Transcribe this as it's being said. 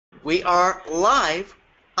We are live.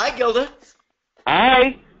 Hi, Gilda.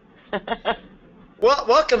 Hi. Well,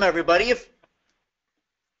 welcome everybody.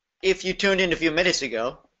 If you tuned in a few minutes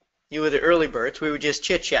ago, you were the early birds. We were just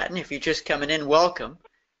chit-chatting. If you're just coming in, welcome.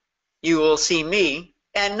 You will see me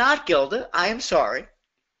and not Gilda. I am sorry.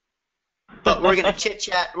 But we're going to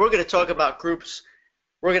chit-chat. We're going to talk about groups.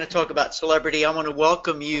 We're going to talk about celebrity. I want to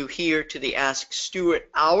welcome you here to the Ask Stuart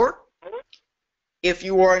Hour. If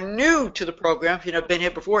you are new to the program, if you've never been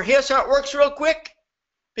here before, here's how it works real quick.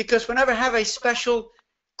 Because whenever I have a special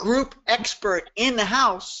group expert in the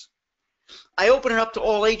house, I open it up to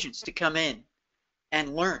all agents to come in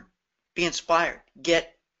and learn, be inspired,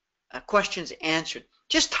 get questions answered.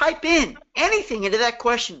 Just type in anything into that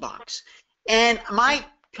question box. And my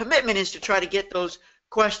commitment is to try to get those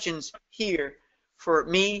questions here for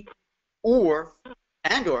me or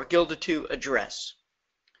Gilda to address.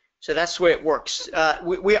 So that's the way it works.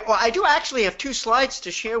 I do actually have two slides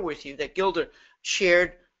to share with you that Gilda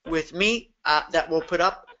shared with me that we'll put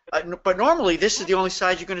up. But normally, this is the only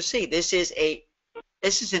slide you're going to see. This is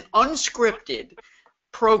an unscripted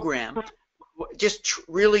program, just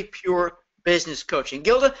really pure business coaching.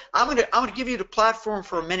 Gilda, I'm gonna give you the platform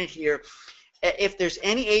for a minute here. If there's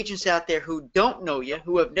any agents out there who don't know you,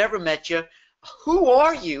 who have never met you, who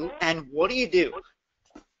are you and what do you do?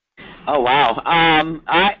 Oh, wow.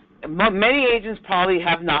 Many agents probably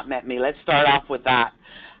have not met me. Let's start off with that.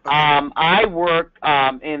 I work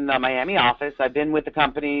in the Miami office. I've been with the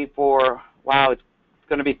company for, wow, it's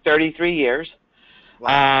going to be 33 years.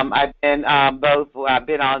 Wow. I've been I've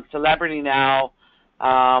been on Celebrity now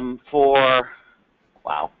for,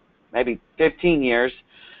 wow, maybe 15 years.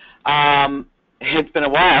 It's been a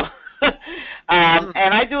while. And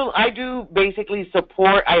I do basically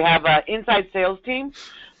support. I have an inside sales team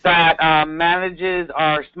that manages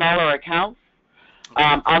our smaller accounts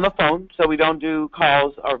on the phone, so we don't do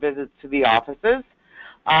calls or visits to the offices.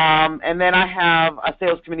 And then I have a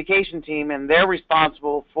sales communication team, and they're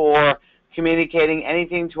responsible for communicating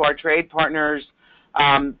anything to our trade partners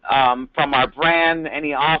from our brand,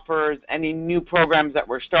 any offers, any new programs that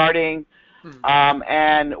we're starting.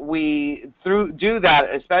 And we do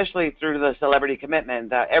that, especially through the celebrity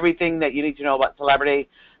commitment. Everything that you need to know about celebrity,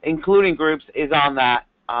 including groups, is on that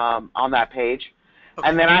page. Okay.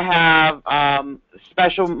 And then I have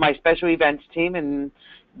my special events team, and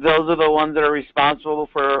those are the ones that are responsible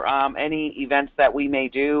for any events that we may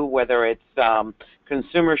do, whether it's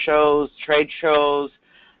consumer shows, trade shows,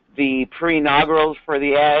 the pre-inaugurals for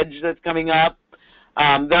the Edge that's coming up.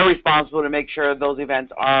 They're responsible to make sure those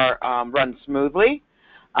events are run smoothly.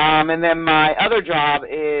 And then my other job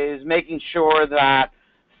is making sure that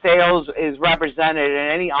sales is represented in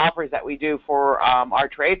any offers that we do for our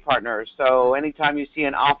trade partners. So anytime you see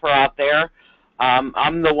an offer out there,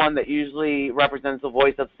 I'm the one that usually represents the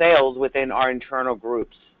voice of sales within our internal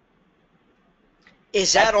groups.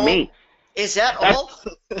 Is that all? Me. Is that all?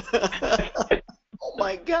 Oh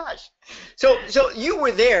my gosh! So you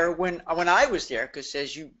were there when I was there, because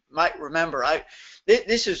as you might remember, I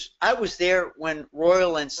was there when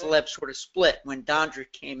Royal and Celeb sort of split when Dondra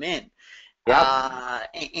came in. Yep.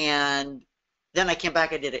 And then I came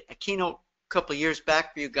back. I did a keynote a couple of years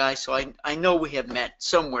back for you guys, so I know we have met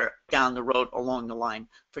somewhere down the road along the line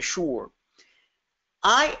for sure.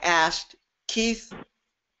 I asked Keith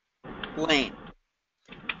Lane.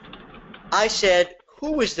 I said,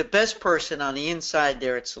 who is the best person on the inside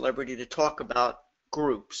there at Celebrity to talk about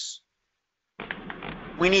groups?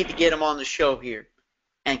 We need to get him on the show here.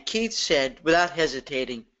 And Keith said, without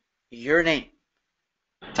hesitating, your name.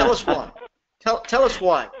 Tell us why. Tell us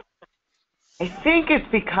why. I think it's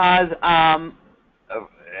because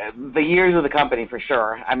the years of the company, for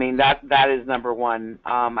sure. I mean, that is number one.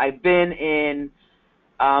 I've been in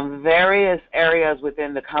various areas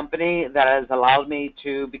within the company that has allowed me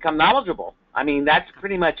to become knowledgeable. I mean, that's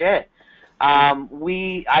pretty much it. I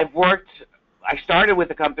started with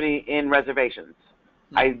the company in reservations.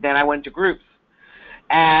 Then I went to groups.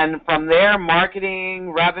 And from there,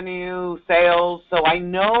 marketing, revenue, sales. So I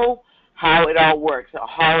know how it all works,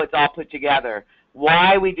 how it's all put together,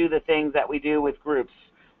 why we do the things that we do with groups,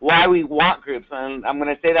 why we want groups. And I'm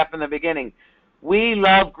going to say that from the beginning. We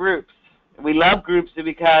love groups. We love groups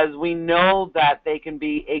because we know that they can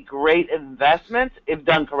be a great investment if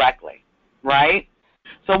done correctly, right?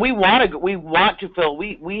 So we want to fill.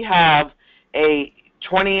 We have a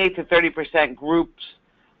 28 to 30% groups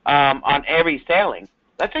on every sailing.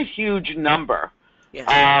 That's a huge number. Yes.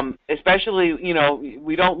 Especially,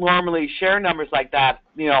 we don't normally share numbers like that,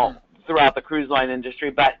 throughout the cruise line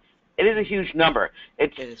industry, but it is a huge number.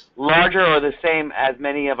 It's larger or the same as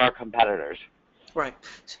many of our competitors. Right.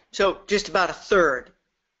 So just about a third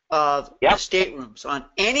of the Yep. staterooms on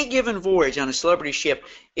any given voyage on a celebrity ship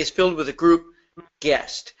is filled with a group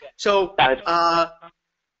guest. So That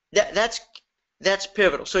is, that's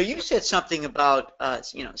pivotal. So you said something about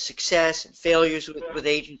success and failures with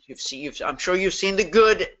agents. I'm sure you've seen the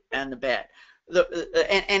good and the bad.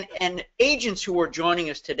 And agents who are joining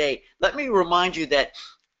us today, let me remind you that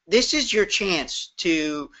this is your chance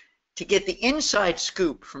to get the inside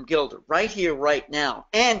scoop from Gilder right here, right now.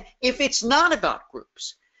 And if it's not about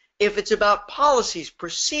groups, if it's about policies,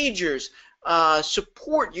 procedures,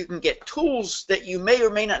 support, you can get tools that you may or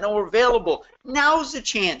may not know are available. Now's the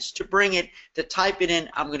chance to bring it, to type it in.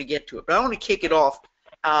 I'm going to get to it. But I want to kick it off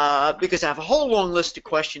because I have a whole long list of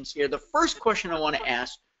questions here. The first question I want to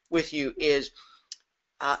ask with you is,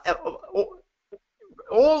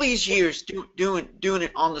 all these years doing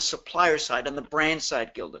it on the supplier side, on the brand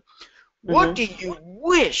side, Gilda, what do you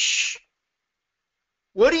wish?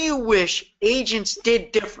 What do you wish agents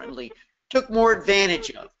did differently, took more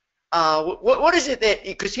advantage of? What is it that?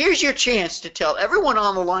 Because here's your chance to tell everyone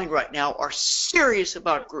on the line right now are serious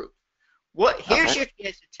about group. Here's your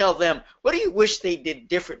chance to tell them. What do you wish they did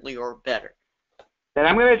differently or better? then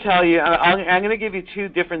I'm going to tell you. I'm going to give you two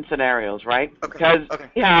different scenarios, right? Okay.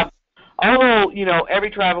 Because although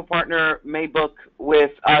every travel partner may book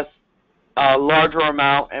with us a larger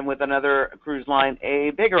amount and with another cruise line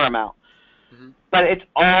a bigger amount, but it's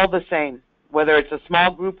all the same. Whether it's a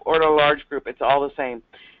small group or a large group, it's all the same.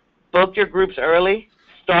 Book your groups early.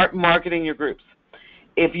 Start marketing your groups.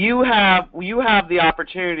 If you have the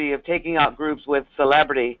opportunity of taking out groups with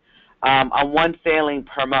celebrity on one sailing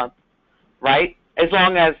per month, right? As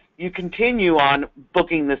long as you continue on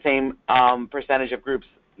booking the same percentage of groups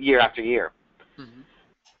year after year.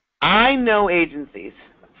 I know agencies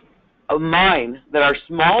of mine that are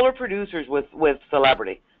smaller producers with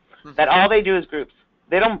celebrity that all they do is groups.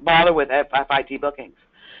 They don't bother with FIT bookings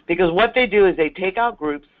because what they do is they take out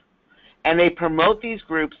groups and they promote these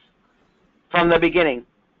groups from the beginning.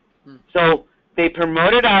 So they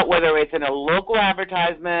promote it out, whether it's in a local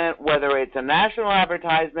advertisement, whether it's a national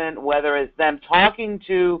advertisement, whether it's them talking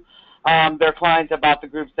to their clients about the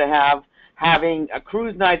groups they have, having a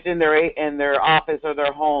cruise nights in their office or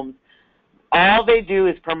their homes. All they do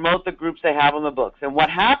is promote the groups they have on the books. And what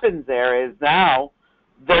happens there is now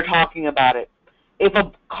they're talking about it. If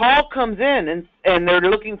a call comes in and they're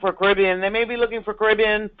looking for Caribbean, they may be looking for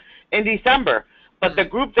Caribbean in December, but the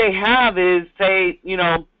group they have is, say,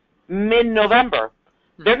 mid-November.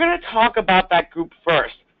 They're going to talk about that group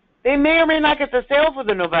first. They may or may not get the sale for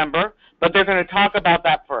the November, but they're going to talk about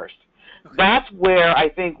that first. That's where I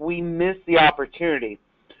think we miss the opportunity.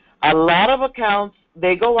 A lot of accounts,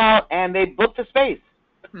 they go out and they book the space.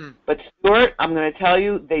 But Stuart, I'm going to tell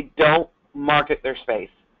you, they don't market their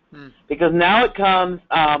space. Because now it comes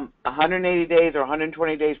 180 days or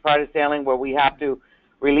 120 days prior to sailing where we have to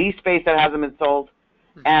release space that hasn't been sold,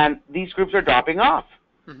 and these groups are dropping off.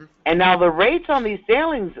 And now the rates on these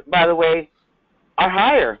sailings, by the way, are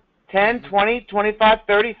higher, 10, 20, 25,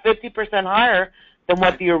 30, 50% higher than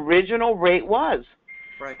what the original rate was.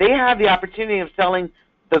 They have the opportunity of selling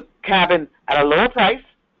the cabin at a lower price,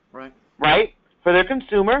 right, for their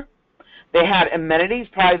consumer. They had amenities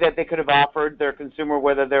probably that they could have offered their consumer,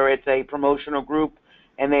 whether it's a promotional group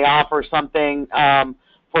and they offer something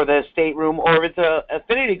for the stateroom, or if it's an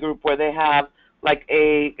affinity group where they have like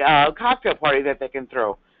a cocktail party that they can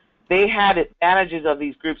throw. They had advantages of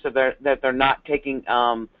these groups that they're not taking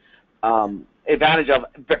advantage of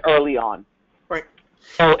early on. Right.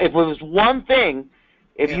 So if it was one thing,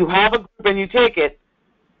 if you have a group and you take it,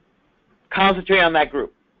 concentrate on that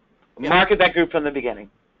group. Market that group from the beginning.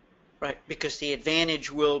 Right, because the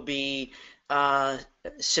advantage will be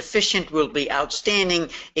sufficient, will be outstanding.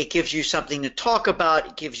 It gives you something to talk about.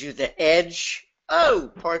 It gives you the edge. Oh,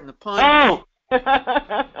 pardon the pun.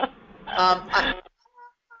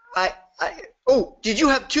 Oh! Did you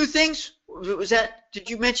have two things? Did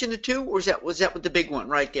you mention the two, or was that the big one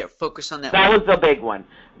right there? Focus on that. That was the big one.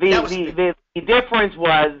 The difference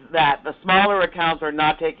was that the smaller accounts are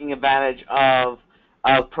not taking advantage of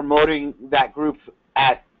promoting that group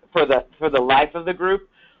for the life of the group,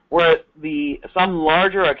 where some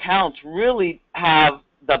larger accounts really have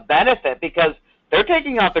the benefit because they're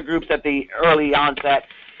taking out the groups at the early onset,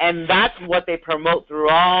 and that's what they promote through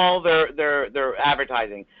all their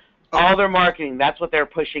advertising, all their marketing. That's what they're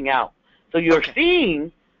pushing out. So you're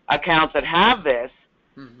seeing accounts that have this,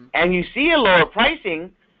 and you see a lower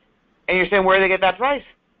pricing, and you're saying, where do they get that price?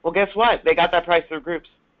 Well, guess what? They got that price through groups.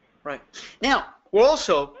 Right. Now, we're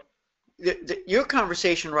also, your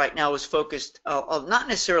conversation right now is focused not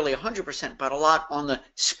necessarily 100%, but a lot on the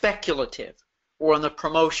speculative or on the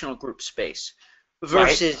promotional group space. Right.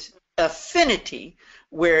 versus affinity,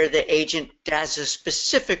 where the agent has a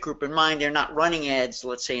specific group in mind. They're not running ads,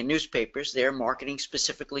 let's say, in newspapers. They're marketing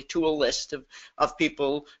specifically to a list of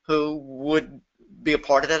people who would be a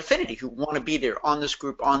part of that affinity, who want to be there on this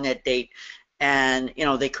group on that date, and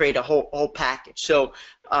they create a whole package. So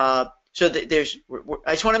I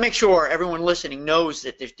just want to make sure everyone listening knows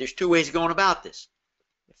that there's two ways of going about this: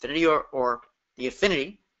 affinity or the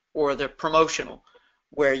affinity, or the promotional,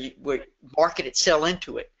 where you market it, sell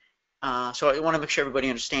into it. So I want to make sure everybody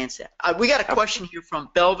understands that. We got a question here from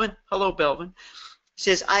Belvin. Hello, Belvin. He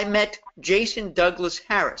says, I met Jason Douglas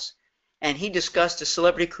Harris, and he discussed a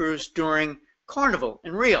celebrity cruise during Carnival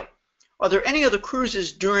in Rio. Are there any other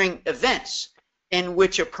cruises during events in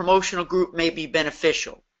which a promotional group may be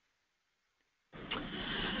beneficial?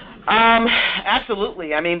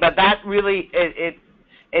 Absolutely. I mean, but that really, it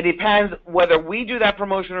depends whether we do that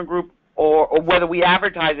promotional group or whether we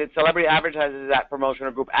advertise it, celebrity advertises that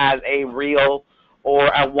promotional group as a reel or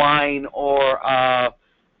a wine or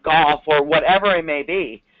golf or whatever it may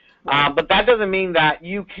be. But that doesn't mean that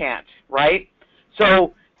you can't, right?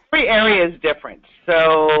 So every area is different.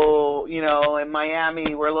 So, in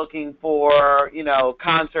Miami, we're looking for,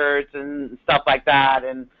 concerts and stuff like that.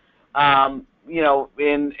 And,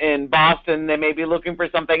 in Boston, they may be looking for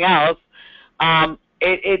something else.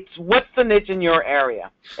 It's what's the niche in your area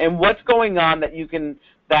and what's going on that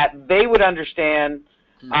they would understand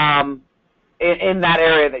in that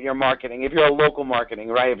area that you're marketing. If you're a local marketing,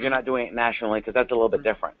 right? If you're not doing it nationally, because that's a little bit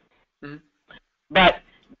different. But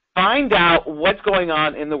find out what's going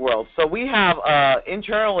on in the world. So we have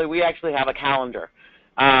internally, we actually have a calendar,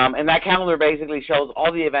 and that calendar basically shows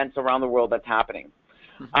all the events around the world that's happening.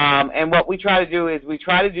 And what we try to do is we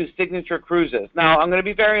try to do signature cruises. Now, I'm going to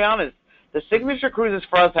be very honest. The signature cruises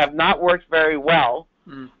for us have not worked very well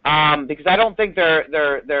because I don't think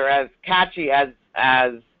they're as catchy as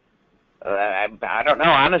I don't know.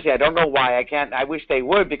 Honestly, I don't know why. I wish they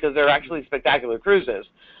would, because they're actually spectacular cruises.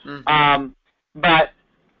 But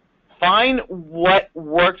find what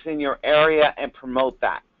works in your area and promote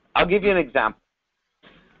that. I'll give you an example.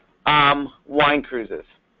 Wine cruises.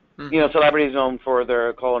 Celebrities known for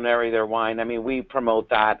their culinary, their wine. I mean, we promote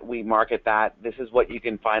that. We market that. This is what you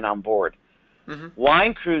can find on board.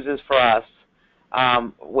 Wine cruises for us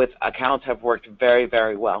with accounts have worked very,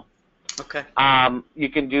 very well. Okay. You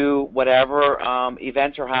can do whatever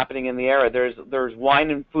events are happening in the area. There's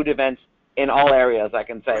wine and food events in all areas, I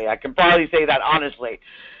can say. I can probably say that honestly.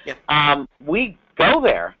 Yeah. We go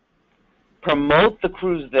there, promote the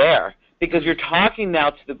cruise there, because you're talking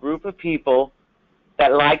now to the group of people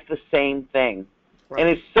that like the same thing. Right. And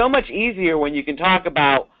it's so much easier when you can talk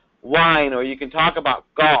about wine, or you can talk about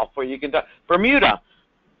golf, or you can talk Bermuda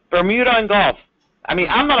and golf. I mean,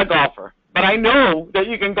 I'm not a golfer, but I know that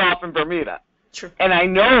you can golf in Bermuda. Sure. And I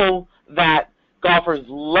know that golfers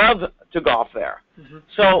love to golf there.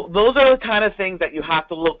 So those are the kind of things that you have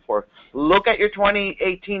to look for. Look at your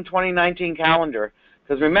 2018, 2019 calendar,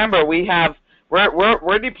 because remember,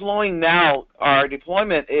 we're deploying now. Our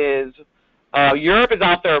deployment is Europe is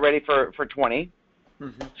out there already for 20.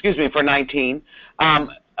 Excuse me, for 19.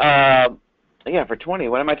 For 20.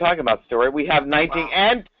 What am I talking about, Stuart? We have 19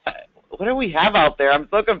 and what do we have out there? I'm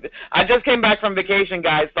so confused. I just came back from vacation,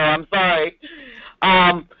 guys, so I'm sorry.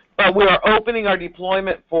 But we are opening our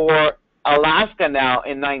deployment for Alaska now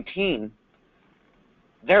in 19.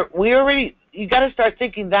 You got to start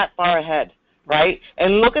thinking that far ahead, right?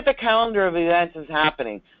 And look at the calendar of events that's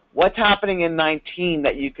happening. What's happening in 19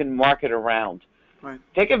 that you can market around? Right.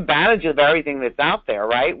 Take advantage of everything that's out there,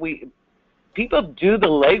 right? People do the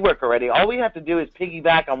legwork already. All we have to do is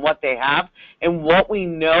piggyback on what they have and what we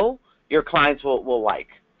know your clients will like.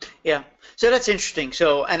 Yeah, so that's interesting.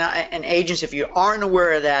 So, and agents, if you aren't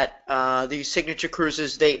aware of that, these signature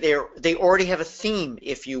cruises, they already have a theme,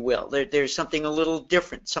 if you will. There's something a little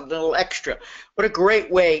different, something a little extra. What a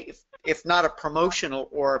great way, if not a promotional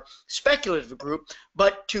or speculative group,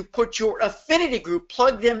 but to put your affinity group,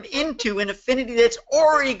 plug them into an affinity that's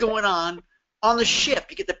already going on the ship.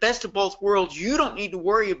 You get the best of both worlds. You don't need to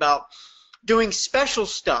worry about doing special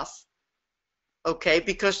stuff, okay,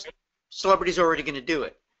 because celebrity's already going to do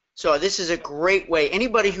it. So this is a great way.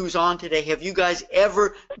 Anybody who's on today, have you guys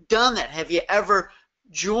ever done that? Have you ever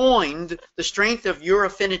joined the strength of your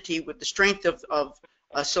affinity with the strength of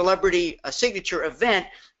a celebrity, a signature event,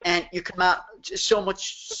 and you come out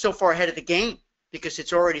so far ahead of the game because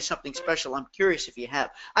it's already something special? I'm curious if you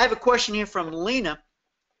have. I have a question here from Lena.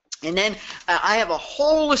 And then I have a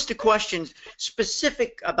whole list of questions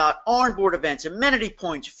specific about onboard events, amenity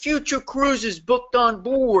points, future cruises booked on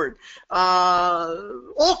board,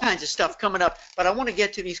 all kinds of stuff coming up. But I want to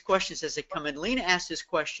get to these questions as they come in. Lena asked this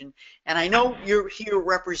question, and I know you're here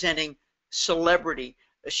representing celebrity.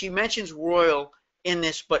 She mentions royal in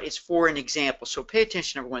this, but it's for an example. So pay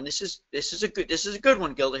attention, everyone. This is a good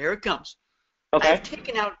one, Gilda. Here it comes. Okay. I've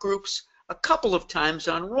taken out groups a couple of times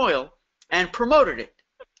on royal and promoted it.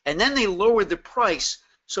 And then they lowered the price,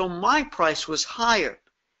 so my price was higher.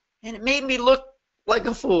 And it made me look like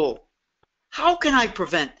a fool. How can I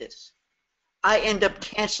prevent this? I end up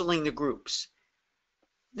canceling the groups.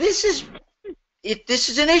 This is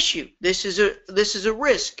an issue. This is a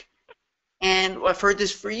risk. And I've heard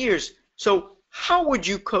this for years. So how would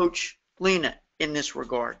you coach Lena in this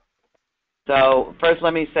regard? So first,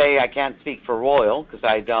 let me say I can't speak for Royal because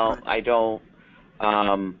I don't.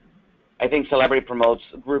 I think Celebrity promotes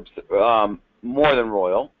groups more than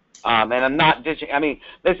Royal, and I'm not ditching. I mean,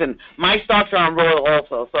 listen, my stocks are on Royal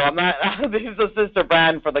also, so I'm not. This is a sister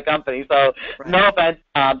brand for the company, so no offense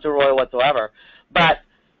to Royal whatsoever. But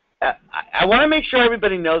I want to make sure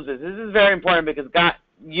everybody knows this. This is very important because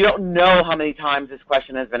you don't know how many times this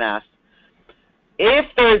question has been asked. If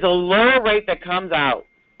there's a lower rate that comes out,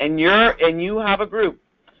 and you have a group,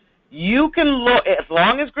 you can look as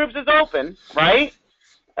long as groups is open, right?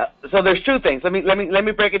 So there's two things. Let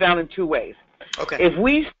me break it down in two ways. Okay. If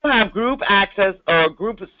we still have group access or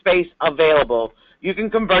group space available, you can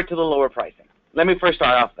convert to the lower pricing. Let me first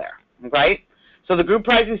start off there, right? So the group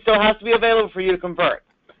pricing still has to be available for you to convert.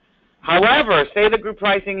 However, say the group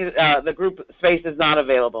pricing, the group space is not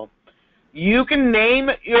available. You can name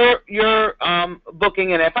your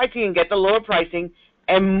booking in FIT and get the lower pricing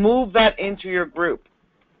and move that into your group.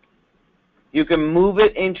 You can move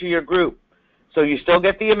it into your group. So you still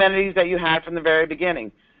get the amenities that you had from the very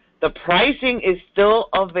beginning. The pricing is still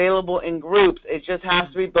available in groups. It just has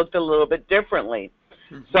to be booked a little bit differently.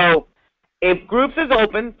 Mm-hmm. So if groups is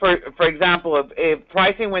open, for example, if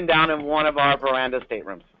pricing went down in one of our veranda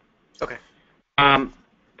staterooms. Okay.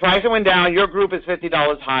 Pricing went down, your group is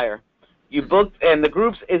 $50 higher. You booked, and the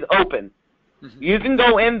groups is open. Mm-hmm. You can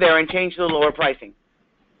go in there and change to the lower pricing.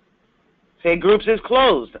 Say groups is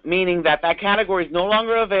closed, meaning that category is no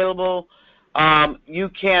longer available. You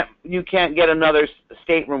can't get another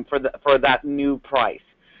stateroom for that new price.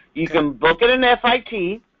 You can book it in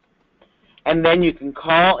FIT, and then you can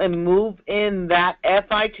call and move in that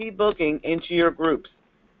FIT booking into your groups.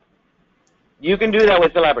 You can do that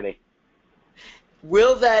with Celebrity.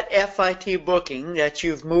 Will that FIT booking that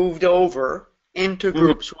you've moved over into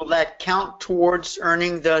groups, will that count towards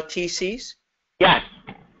earning the TCs? Yes.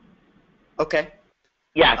 Okay.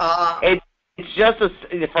 Yes. It's just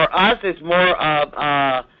for us. It's more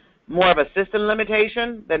of a system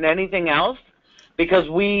limitation than anything else, because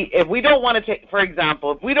if we don't want to take, for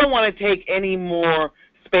example, if we don't want to take any more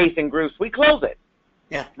space in groups, we close it.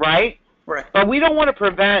 Yeah. Right. Right. But we don't want to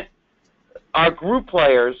prevent our group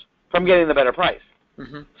players from getting the better price.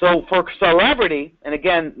 Mm-hmm. So for Celebrity, and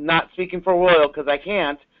again, not speaking for Royal because I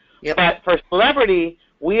can't, but for Celebrity,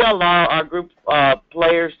 we allow our group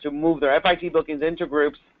players to move their FIT bookings into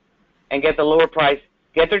groups and get the lower price,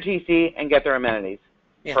 get their TC, and get their amenities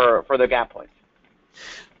for their gap points.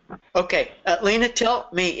 Okay. Lena, tell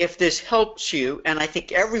me if this helps you, and I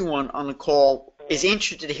think everyone on the call is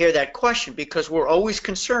interested to hear that question because we're always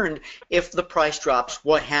concerned if the price drops,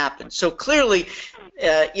 what happens? So clearly,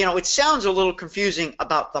 it sounds a little confusing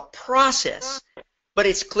about the process, but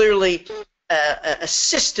it's clearly a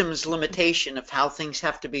systems limitation of how things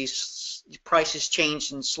have to be, prices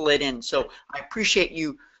changed and slid in. So I appreciate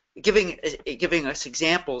you giving us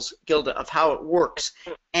examples, Gilda, of how it works.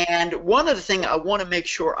 And one other thing I want to make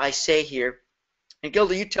sure I say here, and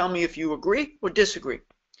Gilda, you tell me if you agree or disagree,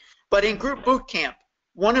 but in group boot camp,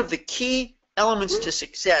 one of the key elements to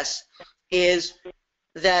success is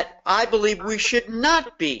that I believe we should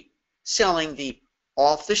not be selling the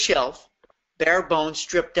off-the-shelf, bare-bones,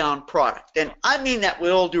 stripped-down product. And I mean that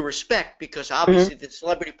with all due respect, because obviously the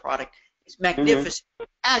Celebrity product is magnificent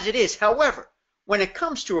as it is. However, when it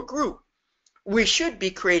comes to a group, we should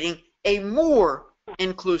be creating a more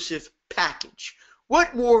inclusive package.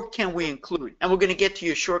 What more can we include? And we're going to get to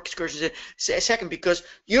your shore excursions in a second, because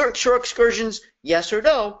your shore excursions, yes or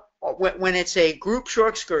no, when it's a group shore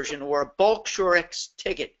excursion or a bulk shore X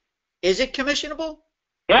ticket, is it commissionable?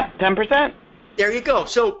 Yep, 10%. There you go.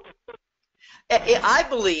 So I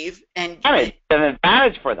believe, and it's an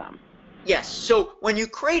advantage for them. Yes. So when you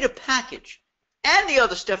create a package, and the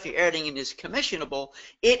other stuff you're adding in is commissionable,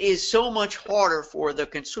 it is so much harder for the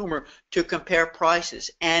consumer to compare prices.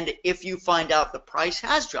 And if you find out the price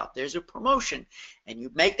has dropped, there's a promotion, and you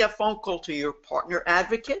make that phone call to your partner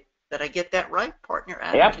advocate, did I get that right? Partner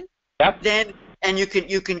advocate? Yep. Then, and you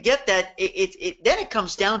can get that, then it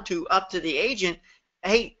comes down to up to the agent,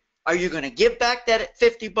 hey, are you going to give back that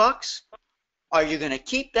 $50? Are you going to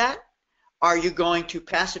keep that? Are you going to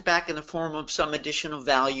pass it back in the form of some additional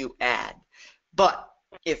value add? But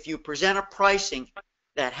if you present a pricing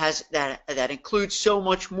that has that includes so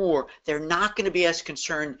much more, they're not going to be as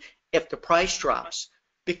concerned if the price drops,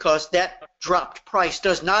 because that dropped price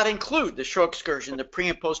does not include the show excursion, the pre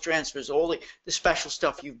and post transfers, all the special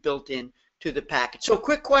stuff you've built in to the package. So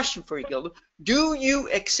quick question for you, Gilda. Do you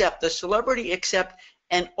accept, the celebrity accept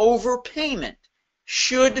an overpayment?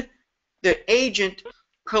 Should the agent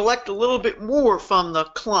collect a little bit more from the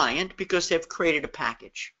client because they've created a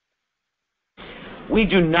package? We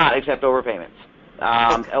do not accept overpayments.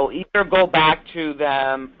 Okay. It'll either go back to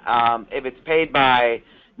them, if it's paid by,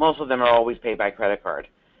 most of them are always paid by credit card.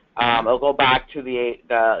 It'll go back to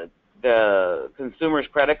the consumer's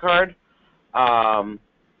credit card,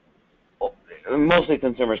 mostly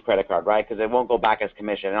consumer's credit card, right? Because it won't go back as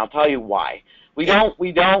commission. And I'll tell you why. We don't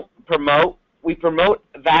promote. We promote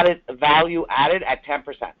value added at 10%,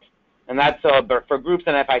 and that's for groups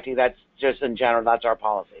and FIT. That's just in general. That's our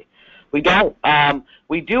policy. We don't.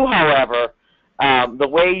 We do, however, the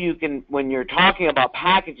way you can, when you're talking about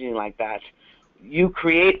packaging like that, you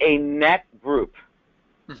create a net group,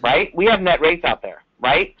 right? We have net rates out there,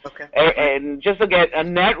 right? Okay. And just to get a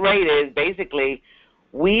net rate is basically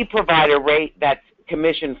we provide a rate that's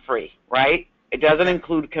commission free, right? It doesn't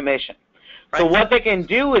include commission. Right. So what they can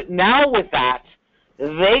do now with that,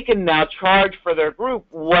 they can now charge for their group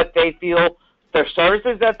what they feel, their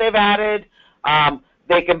services that they've added.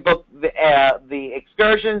 They can book the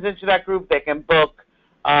excursions into that group. They can book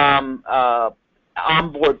onboard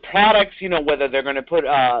products. You know, whether they're going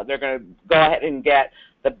to they're going to go ahead and get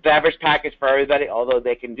the beverage package for everybody. Although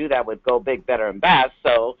they can do that with Go Big, Better, and Best.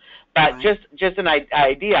 So, but right. just an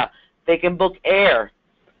idea. They can book air.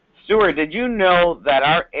 Stuart, did you know that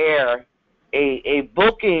our air, a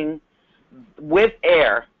booking with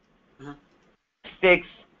air, sticks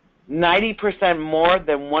 90% more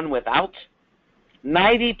than one without?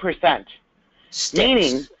 90%.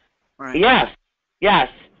 Meaning, right. Yes,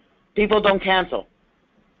 people don't cancel.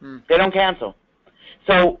 They don't cancel.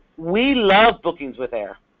 So we love bookings with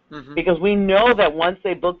air because we know that once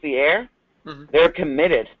they book the air, they're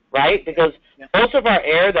committed, right? Because most of our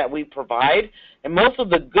air that we provide and most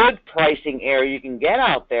of the good pricing air you can get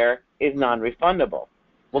out there is non-refundable.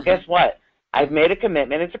 Well, guess what? I've made a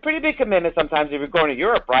commitment. It's a pretty big commitment sometimes if you're going to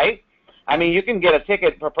Europe, right? I mean, you can get a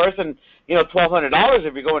ticket per person, $1,200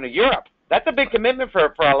 if you're going to Europe. That's a big commitment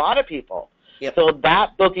for a lot of people. Yep. So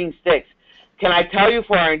that booking sticks. Can I tell you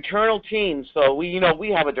for our internal team, so we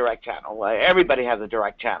have a direct channel. Everybody has a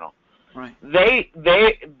direct channel. Right.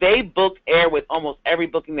 They book air with almost every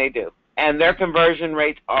booking they do, and their conversion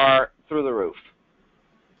rates are through the roof.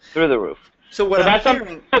 Through the roof. So what I'm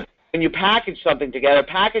hearing, when you package something together,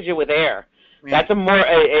 package it with air. Yeah. That's a more.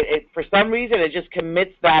 For some reason, it just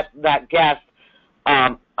commits that guest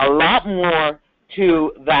a lot more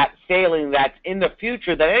to that sailing that's in the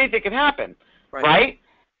future. That anything can happen, right?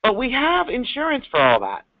 But we have insurance for all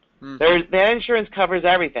that. That insurance covers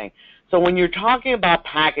everything. So when you're talking about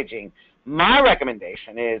packaging, my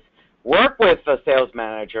recommendation is work with a sales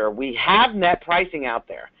manager. We have net pricing out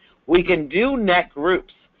there. We can do net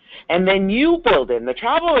groups. And then you build in, the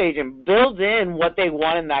travel agent builds in what they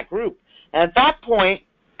want in that group. And at that point,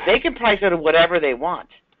 they can price it at whatever they want.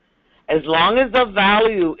 As long as the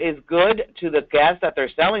value is good to the guest that they're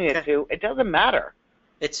selling it to, it doesn't matter.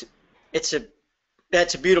 That's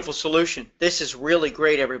a beautiful solution. This is really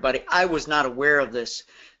great, everybody. I was not aware of this.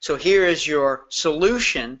 So here is your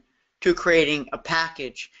solution to creating a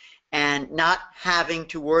package and not having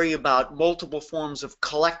to worry about multiple forms of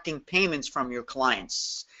collecting payments from your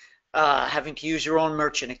clients, having to use your own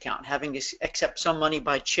merchant account, having to accept some money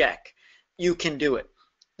by check. You can do it.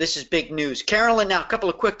 This is big news. Carolyn, now a couple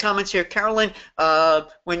of quick comments here. Carolyn,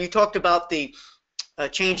 when you talked about the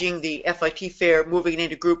changing the FIT fare, moving it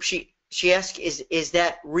into group, she asked, is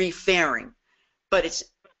that refaring? But it's,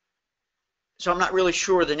 so I'm not really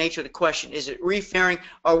sure the nature of the question. Is it refaring?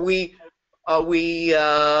 Are we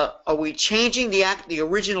changing the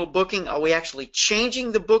original booking? Are we actually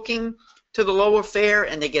changing the booking to the lower fare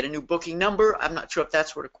and they get a new booking number? I'm not sure if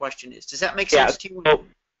that's what the question is. Does that make sense to you? So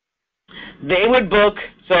they would book.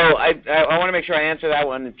 So I want to make sure I answer that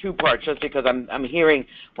one in two parts, just because I'm hearing,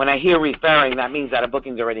 when I hear referring, that means that a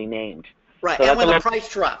booking's already named. Right, So and that's a when the little. price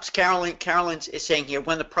drops, Carolyn is saying here,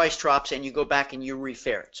 when the price drops and you go back and you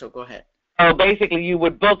refare it. So go ahead. So basically, you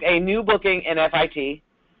would book a new booking in FIT,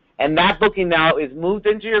 and that booking now is moved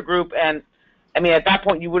into your group. And I mean, at that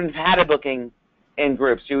point, you wouldn't have had a booking in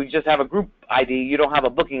groups. You would just have a group ID. You don't have a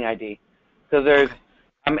booking ID. So there's,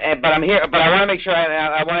 Okay. but I'm here. But I want to make sure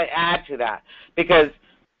I want to add to that, because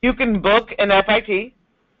you can book an FIT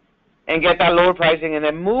and get that lower pricing, and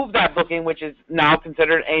then move that booking, which is now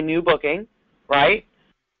considered a new booking, right?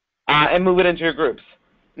 And move it into your groups.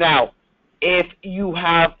 Now, if you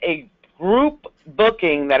have a group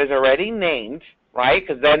booking that is already named, right?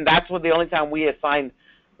 Because then that's when the only time we assign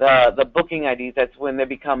the booking IDs. That's when they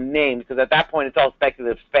become named. Because at that point, it's all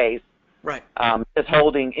speculative space. Right. Just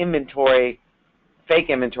holding inventory, fake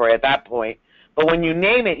inventory at that point. But when you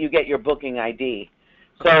name it, you get your booking ID.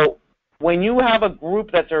 So when you have a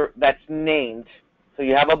group that's named, so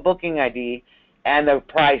you have a booking ID, and the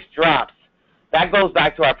price drops, that goes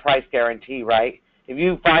back to our price guarantee, right? If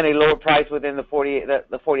you find a lower price within the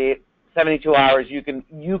 72 hours, you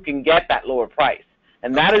can get that lower price,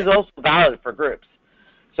 and that is also valid for groups.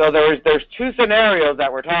 So there's two scenarios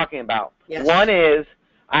that we're talking about. Yes. One is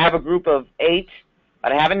I have a group of 8,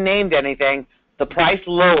 but I haven't named anything. The price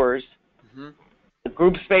lowers. Mm-hmm. The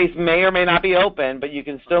group space may or may not be open, but you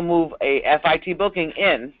can still move a FIT booking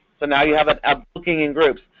in. So now you have a booking in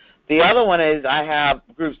groups. The other one is I have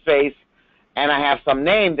group space, and I have some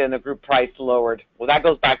named, and the group price lowered. Well, that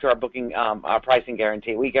goes back to our booking, our pricing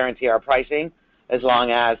guarantee. We guarantee our pricing as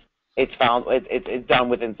long as it's done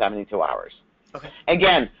within 72 hours. Okay.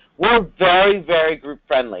 Again, we're very, very group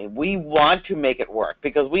friendly. We want to make it work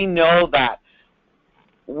because we know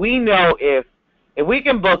if we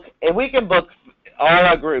can book all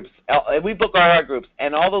our groups, if we book all our groups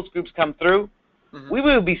and all those groups come through, we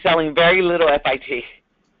will be selling very little FIT,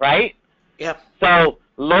 right? Yeah. So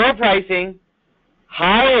lower pricing,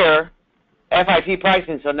 higher FIT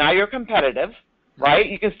pricing. So now you're competitive, right?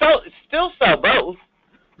 You can still sell both,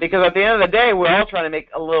 because at the end of the day, we're all trying to make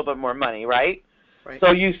a little bit more money, right? Right.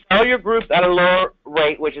 So you sell your groups at a lower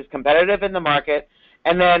rate, which is competitive in the market,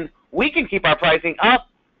 and then we can keep our pricing up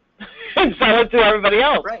and sell it to everybody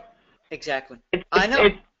else. Right. Exactly. I know.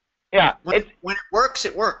 When it works,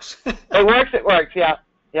 it works. It works, yeah.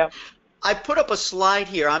 Yeah. I put up a slide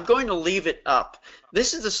here. I'm going to leave it up.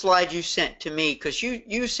 This is the slide you sent to me because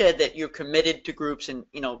you said that you're committed to groups and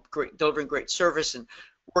delivering great service and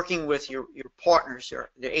working with your partners,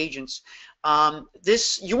 your agents.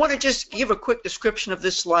 You want to just give a quick description of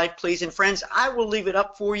this slide, please? And friends, I will leave it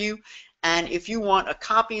up for you. And if you want a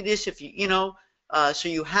copy of this, if so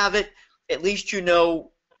you have it, at least you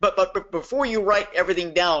know. But before you write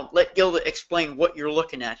everything down, let Gilda explain what you're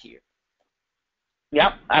looking at here.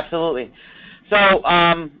 Yep, absolutely. So,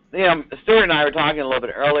 Stuart and I were talking a little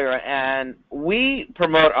bit earlier, and we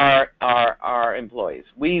promote our employees.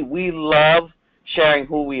 We love sharing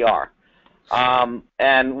who we are,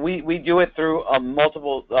 and we do it through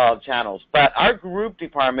multiple channels. But our group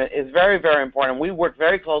department is very, very important. We work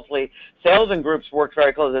very closely. Sales and groups work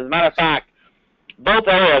very closely. As a matter of fact, both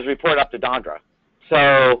areas report up to Dondra.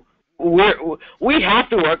 So we have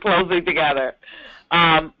to work closely together.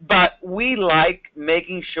 But we like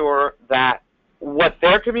making sure that what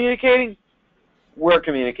they're communicating, we're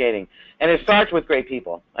communicating. And it starts with great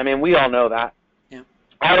people. I mean, we all know that. Yeah.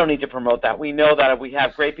 I don't need to promote that. We know that if we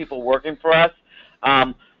have great people working for us,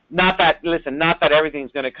 not that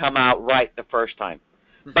everything's going to come out right the first time,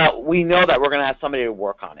 but we know that we're going to have somebody to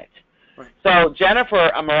work on it. Right. So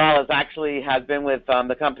Jennifer Morales actually has been with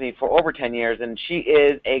the company for over 10 years, and she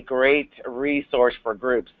is a great resource for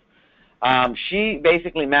groups. She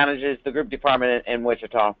basically manages the group department in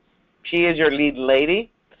Wichita. She is your lead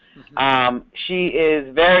lady. She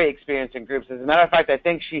is very experienced in groups. As a matter of fact, I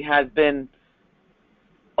think she has been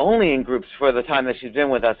only in groups for the time that she's been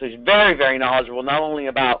with us. So she's very, very knowledgeable, not only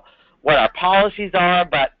about what our policies are,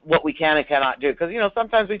 but what we can and cannot do. Because,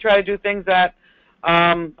 sometimes we try to do things that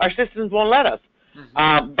our systems won't let us.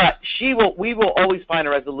 But we will always find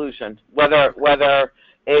a resolution, whether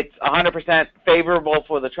it's 100% favorable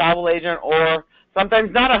for the travel agent or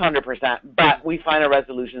sometimes not 100%, but we find a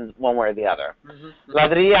resolution one way or the other.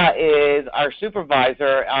 Ladria is our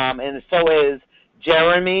supervisor, and so is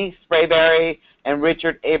Jeremy Sprayberry and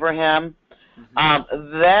Richard Abraham.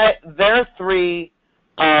 They're three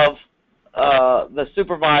of the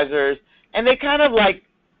supervisors, and they kind of like,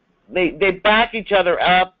 they back each other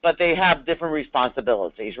up, but they have different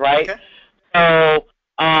responsibilities, right? Okay. So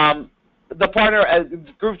the partner,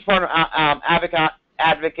 group's partner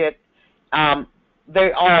advocate,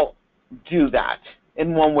 they all do that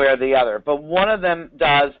in one way or the other. But one of them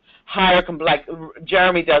does higher complex.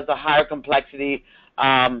 Jeremy does the higher complexity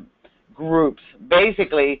groups.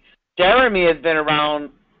 Basically, Jeremy has been around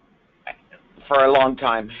for a long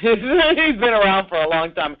time. He's been around for a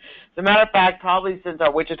long time. As a matter of fact, probably since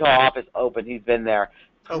our Wichita office opened, he's been there.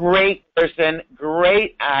 Great person,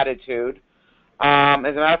 great attitude. As a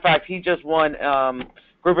matter of fact, he just won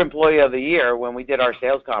Group Employee of the Year when we did our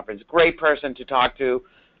sales conference. Great person to talk to,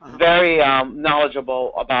 very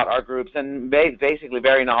knowledgeable about our groups, and basically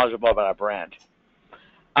very knowledgeable about our brand.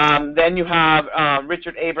 Then you have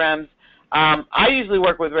Richard Abrams. I usually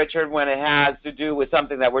work with Richard when it has to do with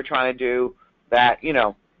something that we're trying to do that, you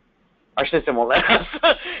know, our system will let us.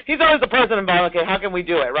 He's always the person involved. Okay, how can we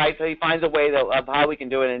do it, right? So he finds a way of how we can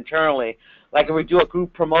do it internally. Like if we do a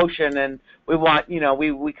group promotion and we want, you know,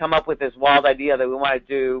 we come up with this wild idea that we want to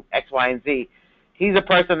do X, Y, and Z. He's a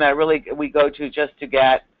person that really we go to just to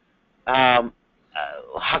get how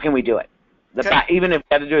can we do it, even if we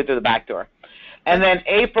have to do it through the back door. And then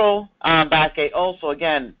April Baskate also,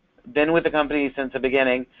 again, been with the company since the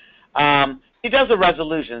beginning. He does the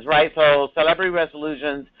resolutions, right? So celebrity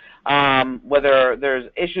resolutions, whether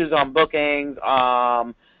there's issues on bookings,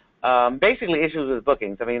 basically issues with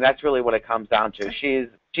bookings. I mean, that's really what it comes down to. She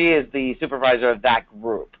is the supervisor of that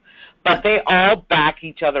group. But they all back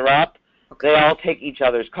each other up. They all take each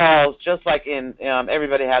other's calls, just like in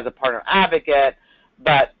everybody has a partner advocate,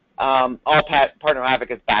 but all partner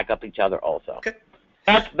advocates back up each other also. Okay.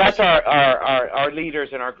 That's our leaders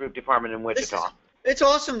in our group department in Wichita. It's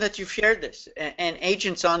awesome that you've shared this, and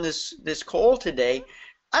agents on this call today.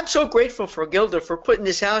 I'm so grateful for Gilda for putting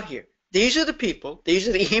this out here. These are the people, these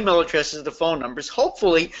are the email addresses, the phone numbers.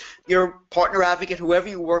 Hopefully your partner advocate, whoever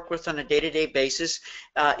you work with on a day-to-day basis,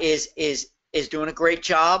 is doing a great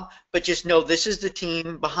job, but just know this is the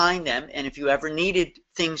team behind them, and if you ever needed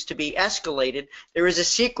things to be escalated, there is a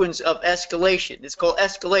sequence of escalation. It's called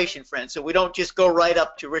escalation, friends, so we don't just go right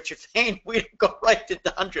up to Richard Fain. We don't go right to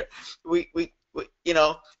Dondra. We you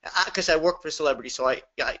know, because I work for celebrities, so I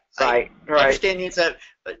understand the inside,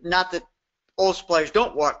 but not that all suppliers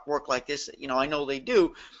don't work like this. You know, I know they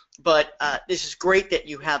do, but this is great that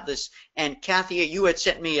you have this. And Kathy, you had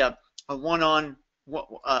sent me a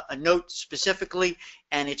note specifically,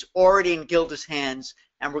 and it's already in Gilda's hands,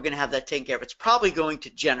 and we're going to have that taken care of. It's probably going to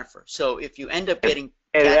Jennifer. So if you end up getting,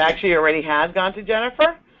 it actually already has gone to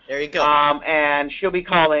Jennifer. There you go. And she'll be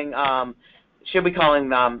calling. She'll be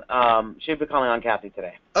calling on Kathy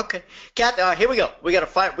today. Okay, Kathy. Here we go. We got to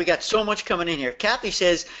fight. We got so much coming in here. Kathy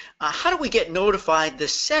says, "How do we get notified the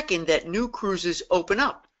second that new cruises open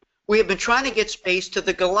up? We have been trying to get space to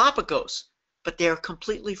the Galapagos, but they are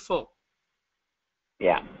completely full."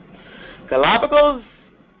 Yeah, Galapagos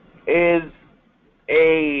is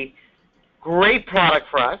a great product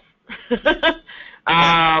for us,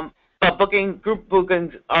 but group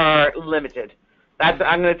bookings are limited.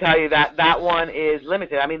 I'm going to tell you that one is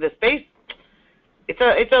limited. I mean, the space, it's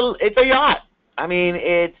a yacht. I mean,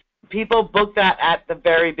 it's people book that at the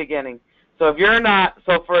very beginning. So if you're not,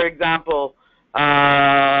 so for example,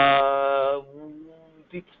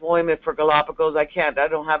 deployment for Galapagos, I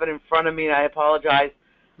don't have it in front of me, and I apologize.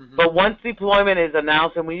 Mm-hmm. But once deployment is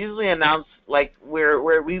announced, and we usually announce, like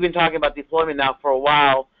we've been talking about deployment now for a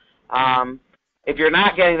while. If you're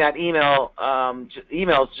not getting that emails,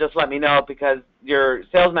 just let me know, because your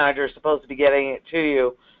sales manager is supposed to be getting it to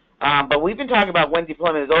you. But we've been talking about when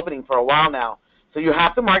deployment is opening for a while now. So you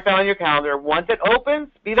have to mark that on your calendar. Once it opens,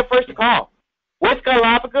 be the first to call. With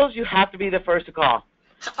Galapagos, you have to be the first to call.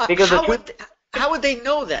 Because how would they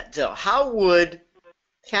know that, though? How would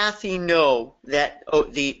Kathy know that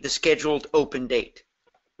the scheduled open date?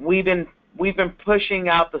 We've been pushing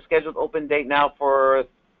out the scheduled open date now for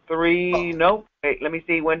let me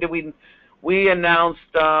see. When did we announced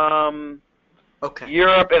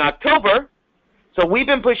Europe in October? So we've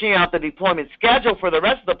been pushing out the deployment schedule for the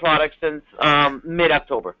rest of the products since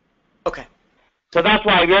mid-October. Okay. So that's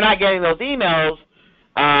why if you're not getting those emails,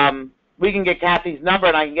 we can get Kathy's number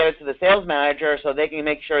and I can get it to the sales manager so they can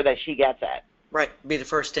make sure that she gets it. Right, be the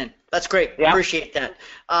first in. That's great. Yeah. Appreciate that.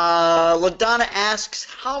 LaDonna asks,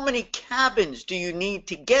 how many cabins do you need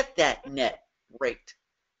to get that net rate?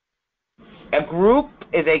 A group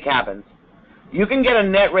is 8 cabins. You can get a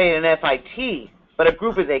net rate in FIT, but a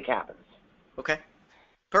group is 8 cabins. Okay,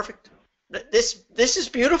 perfect. This is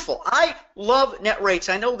beautiful. I love net rates.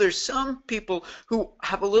 I know there's some people who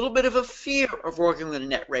have a little bit of a fear of working with a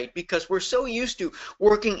net rate because we're so used to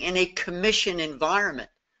working in a commission environment.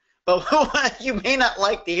 But you may not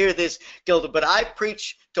like to hear this, Gilda, but I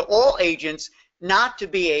preach to all agents not to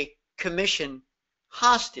be a commission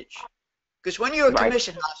hostage. Because when you're a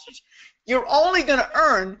commission hostage, you're only going to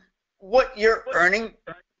earn what you're earning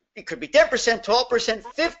it could be 10%, 12%,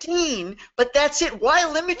 15%, but that's it. Why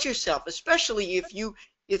limit yourself, especially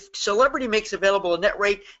if Celebrity makes available a net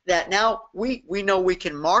rate that now we know we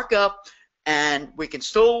can mark up, and we can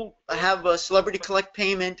still have a Celebrity collect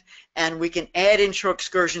payment, and we can add in shore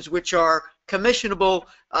excursions, which are commissionable.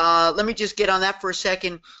 Let me just get on that for a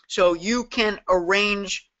second. So you can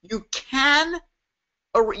arrange, your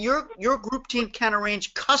group team can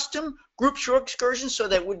arrange custom group shore excursions, so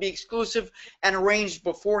that would be exclusive and arranged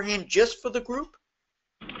beforehand just for the group?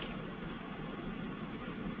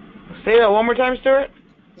 Say that one more time, Stuart.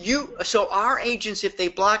 So our agents, if they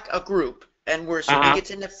block a group, and we're assuming it's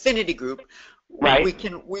an affinity group, right?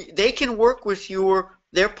 They can work with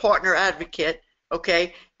their partner advocate,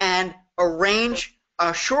 okay, and arrange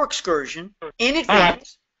a shore excursion in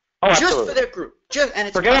advance, just for their group.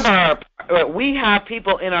 Forget about we have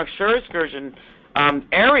people in our shore excursion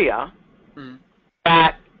area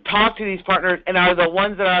that talk to these partners and are the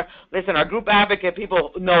ones that are, listen, our group advocate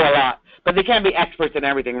people know a lot, but they can't be experts in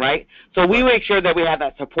everything, right? So we make sure that we have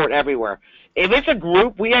that support everywhere. If it's a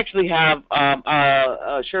group, we actually have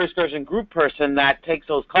a shore excursion group person that takes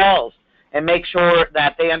those calls and makes sure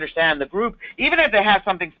that they understand the group, even if they have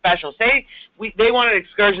something special. Say they want an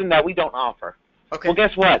excursion that we don't offer. Okay. Well,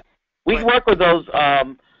 guess what? We work with those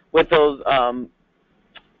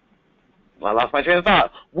I lost my train of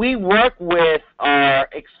thought. We work with our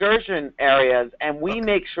excursion areas, and we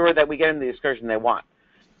make sure that we get them the excursion they want.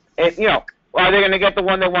 And, are they going to get the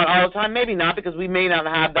one they want all the time? Maybe not, because we may not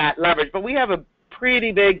have that leverage. But we have a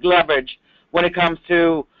pretty big leverage when it comes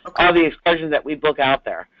to all the excursions that we book out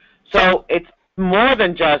there. So it's more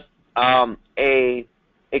than just a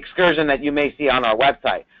excursion that you may see on our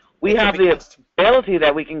website. We have the ability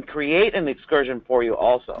that we can create an excursion for you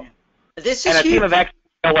also. This is and a huge. Team of experts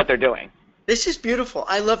know what they're doing. This is beautiful.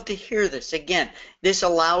 I love to hear this. Again, this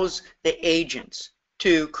allows the agents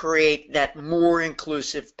to create that more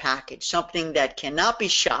inclusive package, something that cannot be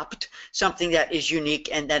shopped, something that is unique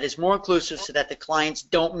and that is more inclusive so that the clients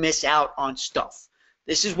don't miss out on stuff.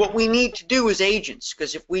 This is what we need to do as agents,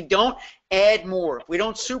 because if we don't add more, if we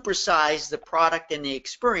don't supersize the product and the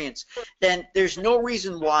experience, then there's no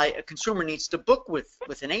reason why a consumer needs to book with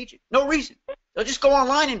an agent. No reason. They'll just go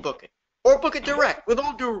online and book it, or book it direct, with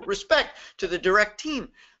all due respect to the direct team.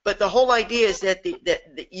 But the whole idea is that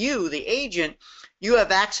you, the agent, you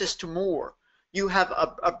have access to more. You have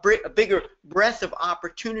a bigger breadth of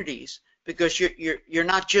opportunities, because you're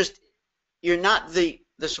not the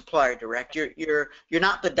supplier direct. You're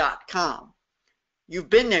not the .com. You've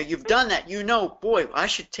been there. You've done that. You know, boy, I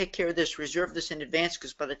should take care of this, reserve this in advance,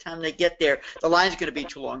 because by the time they get there, the line's going to be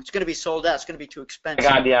too long. It's going to be sold out. It's going to be too expensive.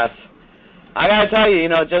 God, yes. I got to tell you,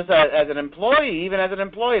 just as an employee, even as an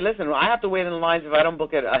employee, listen, I have to wait in the lines if I don't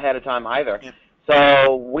book it ahead of time either. Yeah.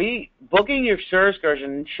 So booking your shore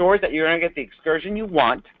excursion ensures that you're going to get the excursion you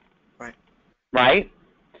want. Right?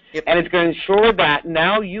 Yep. And it's going to ensure that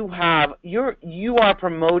now you are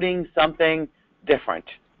promoting something different,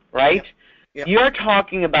 right? Yep. Yep. You're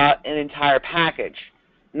talking about an entire package,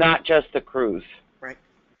 not just a cruise. Right.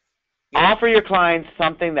 Yep. Offer your clients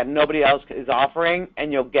something that nobody else is offering,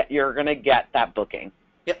 and you're going to get that booking.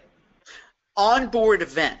 Yep. Onboard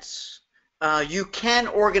events. You can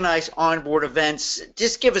organize onboard events.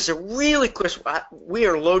 Just give us a really quick. We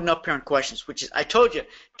are loading up here on questions, which is, I told you,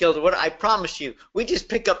 Gilda, what I promised you, we just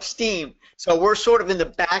pick up steam. So we're sort of in the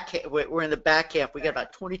back. We're in the back half. We got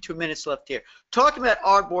about 22 minutes left here. Talking about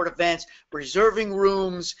onboard events, reserving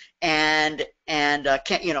rooms, and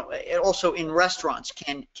also in restaurants.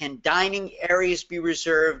 Can dining areas be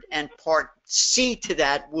reserved? And part C to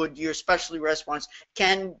that, would your specialty restaurants,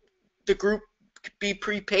 can the group be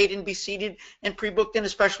prepaid and be seated and pre-booked in a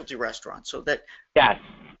specialty restaurant? So that yes,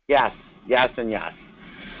 and yes.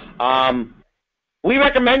 We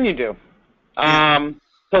recommend you do.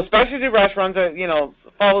 So specialty restaurants are,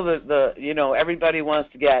 follow the everybody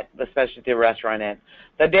wants to get the specialty restaurant in.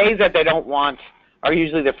 The days that they don't want are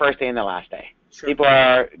usually the first day and the last day. Sure. People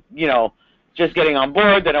are, just getting on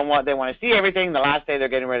board. They want to see everything. The last day they're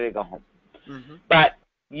getting ready to go home. Mm-hmm. But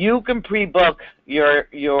you can pre-book your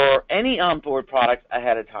any onboard products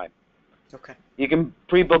ahead of time. Okay. You can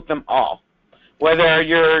pre-book them all. Whether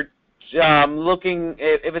you're looking,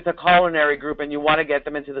 if it's a culinary group and you want to get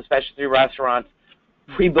them into the specialty restaurants,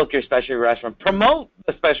 pre-book your specialty restaurant. Promote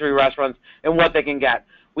the specialty restaurants and what they can get.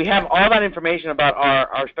 We have all that information about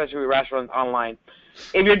our specialty restaurants online.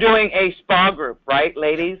 If you're doing a spa group, right,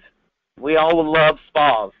 ladies? We all love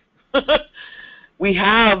spas. We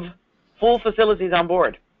have full facilities on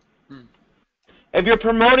board. If you're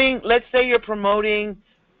promoting, let's say you're promoting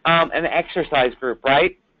an exercise group,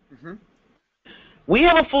 right? Mm-hmm. We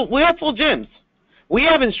have full gyms. We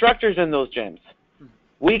have instructors in those gyms.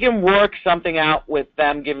 We can work something out with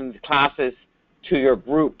them, giving the classes to your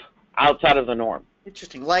group outside of the norm.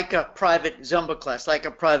 Interesting. Like a private Zumba class, like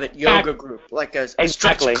a private yoga group, like a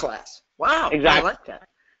stretch class. Wow. Exactly. I like that.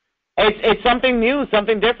 It's something new,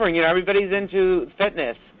 something different. You know, everybody's into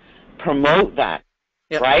fitness. Promote that,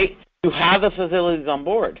 right? You have the facilities on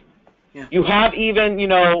board. Yeah. You have even, you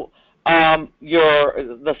know,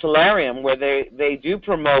 the solarium where they do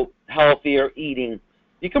promote healthier eating.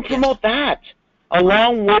 You can promote that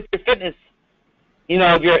along with your fitness. You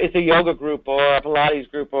know, if it's a yoga group or a Pilates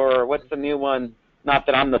group or what's the new one? Not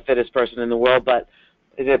that I'm the fittest person in the world, but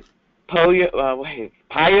is it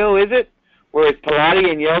Payo, is it? Where it's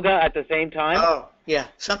Pilates and yoga at the same time? Oh, yeah,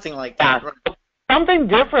 something like that. Yeah. Something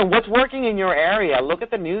different. What's working in your area? Look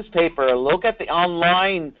at the newspaper. Look at the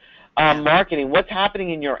online marketing. What's happening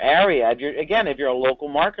in your area? If you're a local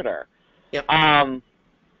marketer. Yep. And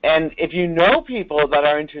if you know people that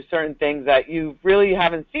are into certain things that you really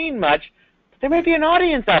haven't seen much, there may be an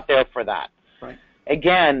audience out there for that. Right.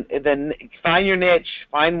 Again, then find your niche,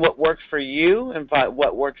 find what works for you, and find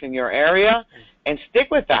what works in your area, and stick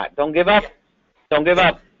with that. Don't give up. Don't give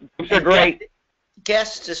up. Groups are great.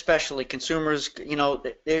 Guests, especially consumers, you know,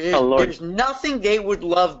 there's nothing they would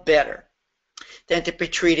love better than to be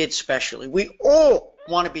treated specially. We all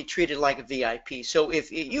want to be treated like a VIP. So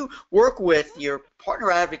if you work with your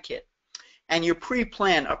partner advocate and you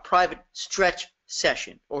pre-plan a private stretch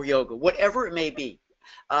session or yoga, whatever it may be,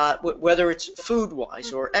 whether it's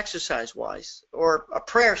food-wise or exercise-wise or a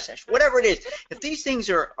prayer session, whatever it is, if these things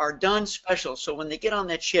are done special, so when they get on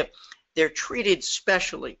that ship, they're treated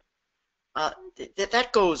specially, that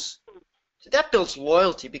builds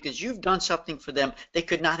loyalty because you've done something for them they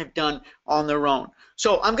could not have done on their own.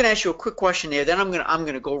 So I'm going to ask you a quick question there. Then I'm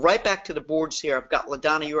going to go right back to the boards here. I've got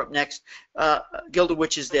LaDonna. You're up next. Gilda,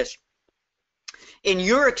 which is this: in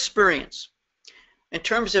your experience, in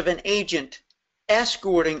terms of an agent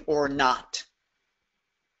escorting or not,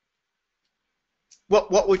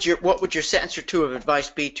 what would your sentence or two of advice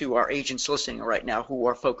be to our agents listening right now who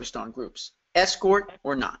are focused on groups? Escort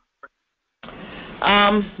or not?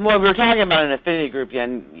 Well, if we're talking about an affinity group,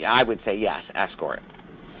 then I would say yes, escort.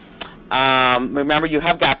 Remember, you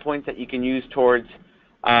have gap points that you can use towards.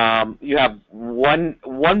 You have one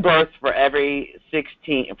berth for every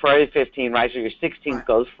 15, right? So your 16th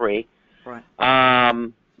goes free. Right.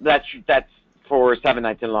 That's for 7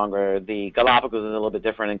 nights and longer. The Galapagos is a little bit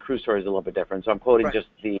different, and Cruise Tour is a little bit different. So I'm quoting just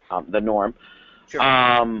the norm.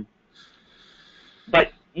 Sure.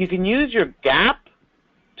 But you can use your gap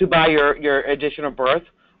to buy your additional berth,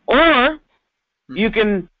 or you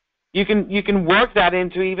can work that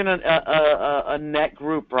into even a net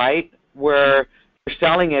group, right, where you're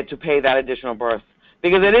selling it to pay that additional berth,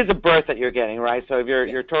 because it is a berth that you're getting, right? So if you're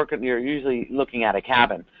usually looking at a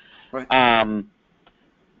cabin. Right.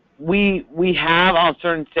 We have on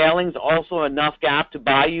certain sailings also enough gap to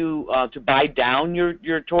buy down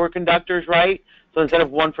your tour conductors, right? So instead of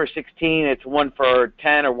one for 16, it's one for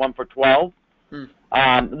 10 or one for 12.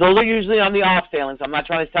 Those are usually on the off sailings. I'm not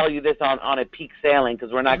trying to sell you this on a peak sailing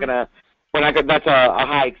because we're not gonna. That's a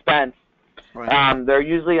high expense. Right. They're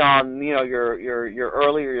usually on your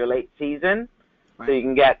early or your late season, so you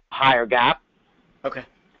can get higher gap. Okay.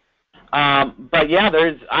 But yeah,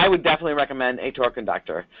 I would definitely recommend a tour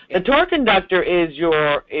conductor. Yeah. The tour conductor is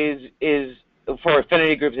for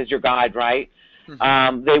affinity groups is your guide, right?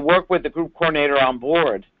 Mm-hmm. They work with the group coordinator on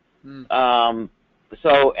board.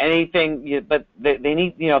 So anything, but they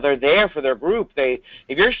need, they're there for their group. If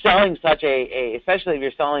you're selling especially if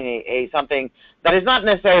you're selling something that is not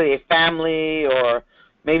necessarily a family or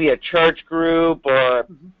maybe a church group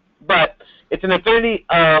but it's an affinity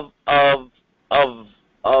of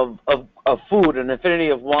food, an affinity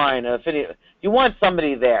of wine, you want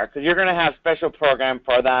somebody there because you're going to have special program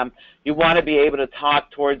for them. You want to be able to talk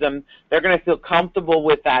towards them. They're going to feel comfortable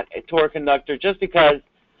with that tour conductor just because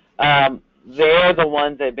they're the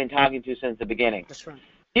ones they've been talking to since the beginning. That's right.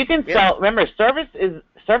 You can sell. Remember, service is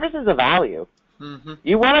a value. Mm-hmm.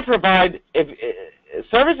 You want to provide.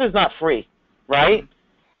 Service is not free, right? Mm-hmm.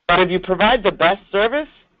 But if you provide the best service,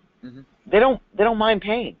 they don't mind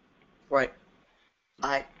paying. Right.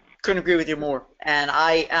 I couldn't agree with you more. And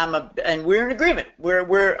and we're in agreement.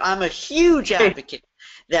 I'm a huge advocate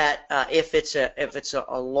that if it's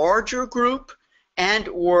a larger group and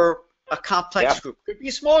or a complex group, could be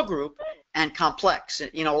a small group and complex. A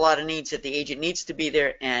lot of needs that the agent needs to be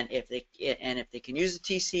there, and if they can use the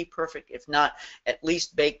TC, perfect. If not, at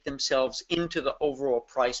least bake themselves into the overall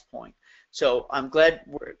price point. So I'm glad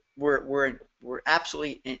we're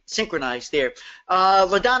absolutely synchronized there.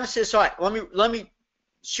 LaDonna says, all right, let me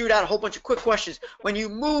shoot out a whole bunch of quick questions. When you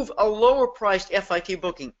move a lower-priced FIT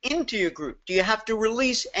booking into your group, do you have to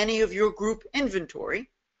release any of your group inventory?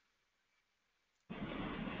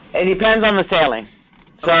 It depends on the sailing.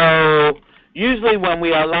 So usually when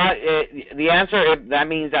we allow the answer, if that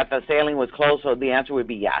means that the sailing was closed, so the answer would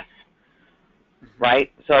be yes.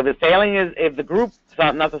 Right? So the sailing is, if the group,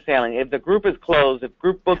 not the sailing, if the group is closed, if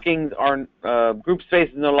group bookings are, group space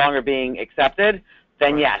is no longer being accepted,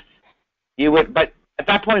 then yes. You would, but at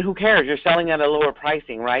that point, who cares? You're selling at a lower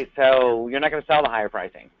pricing, right? So you're not going to sell the higher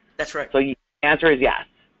pricing. That's right. So the answer is yes.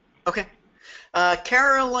 Okay.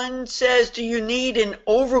 Carolyn says, do you need an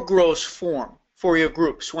overgross form for your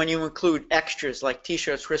groups when you include extras like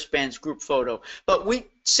T-shirts, wristbands, group photo? But we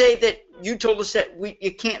say that you told us that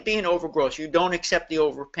it can't be an overgross. You don't accept the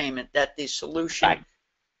overpayment, that the solution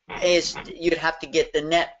is you'd have to get the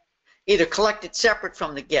net, either collect it separate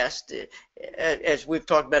from the guest, as we've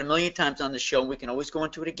talked about a million times on the show. We can always go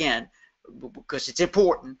into it again because it's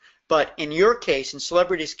important. But in your case, in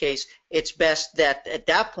Celebrity's case, it's best that at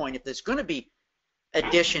that point, if there's going to be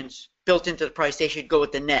additions built into the price, they should go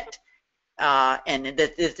with the net, and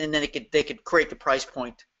then they could create the price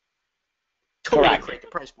point. Totally create the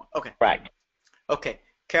price point. Okay. Right. Okay,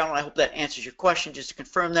 Carolyn, I hope that answers your question. Just to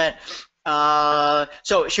confirm that.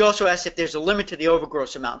 So she also asked if there's a limit to the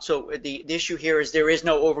overgross amount. So the issue here is there is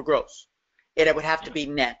no overgross. It would have to be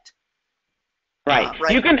net. Right.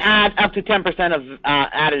 You can add up to 10% of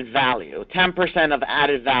added value. 10% of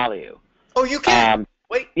added value. Oh, you can?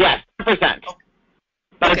 Wait. Yes, 10%. Oh.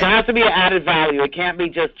 But it has to be added value. It can't be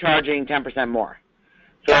just charging 10% more.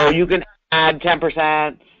 So you can add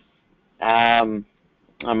 10%. I'm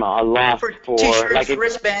a loss for T-shirts, like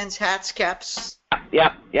wristbands, hats, caps.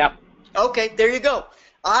 Yep. Okay, there you go.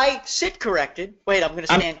 I sit corrected. Wait, I'm going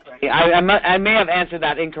to stand corrected. I may have answered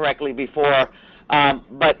that incorrectly before,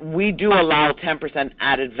 but we do allow 10%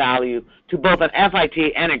 added value to both an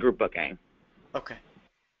FIT and a group booking. Okay.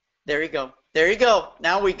 There you go. There you go.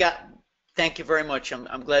 Now we got. Thank you very much.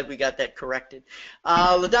 I'm glad we got that corrected.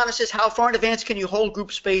 LaDonna says, how far in advance can you hold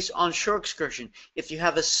group space on shore excursion if you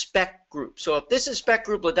have a spec group? So if this is a spec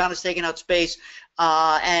group, LaDonna's taking out space,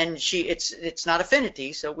 and it's not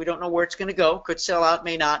affinity, so we don't know where it's going to go. Could sell out,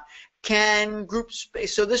 may not. Can group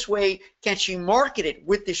space, so this way, can she market it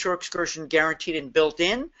with the shore excursion guaranteed and built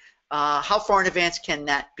in? How far in advance can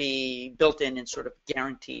that be built in and sort of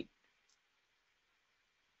guaranteed?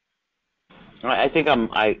 I think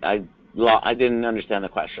I didn't understand the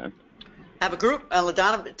question. Have a group,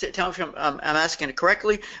 LaDonna, tell me if I'm asking it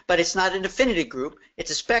correctly, but it's not an affinity group,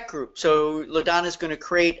 it's a spec group. So LaDonna's going to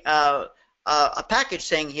create a package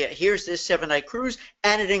saying, here's this 7-night cruise,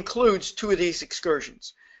 and it includes 2 of these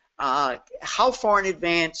excursions. How far in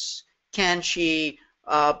advance can she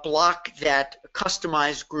block that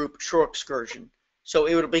customized group shore excursion so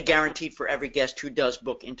it will be guaranteed for every guest who does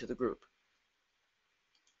book into the group?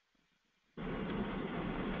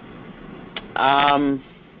 I'm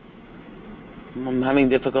having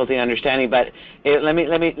difficulty understanding, but let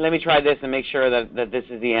me try this and make sure that this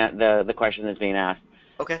is the question that's being asked.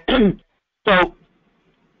 Okay. So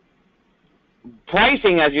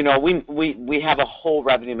pricing, as you know, we have a whole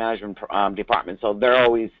revenue management department, so they're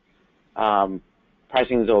always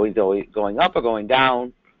pricing is always going up or going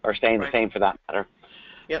down or staying the same for that matter.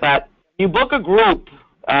 Yep. But you book a group,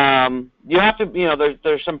 you have to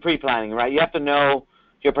there's some pre-planning, right? You have to know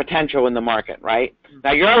your potential in the market, right?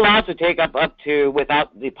 Now you're allowed to take up to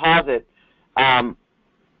without deposit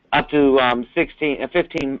up to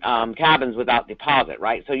 15 cabins without deposit,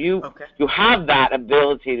 right? So you have that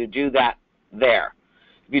ability to do that there.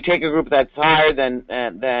 If you take a group that's higher than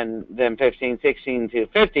 15, 16 to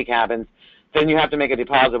 50 cabins, then you have to make a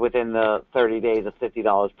deposit within the 30 days of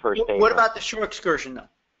 $50 per stay. What about the shore excursion, though?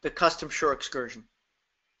 The custom shore excursion?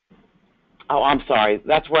 Oh, I'm sorry.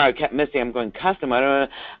 That's where I kept missing. I'm going custom. I don't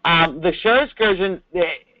know. The shore excursion,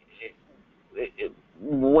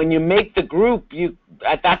 when you make the group,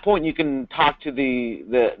 at that point you can talk to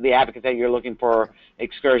the advocate that you're looking for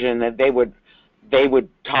excursion. That they would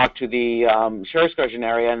talk to the shore excursion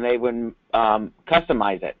area and they would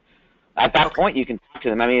customize it. At that point, you can talk to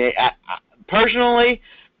them. I mean, personally,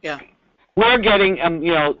 we're getting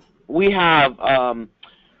we have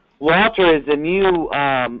Walter is the new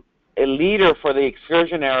a leader for the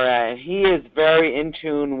excursion area, and he is very in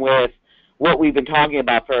tune with what we've been talking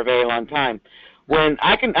about for a very long time. When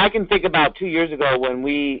I can think about 2 years ago when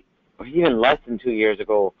or even less than 2 years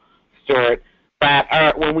ago, Stuart,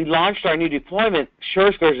 that when we launched our new deployment, shore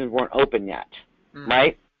excursions weren't open yet,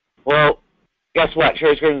 right? Well, guess what?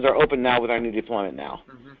 Shore excursions are open now with our new deployment now.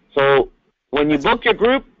 So when you book your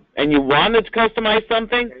group, and you want to customize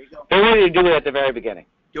something, they're ready to do it at the very beginning.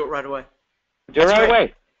 Do it right away. Do it right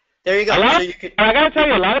away. There you go. So I got to tell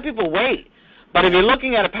you, a lot of people wait. But if you're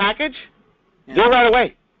looking at a package, do it right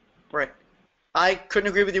away. Right. I couldn't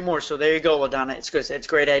agree with you more. So there you go, LaDonna. It's good. It's a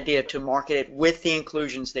great idea to market it with the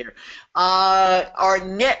inclusions there. Are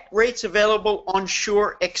net rates available on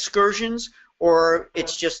shore excursions, or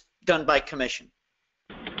it's just done by commission?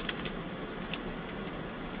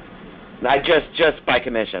 Just by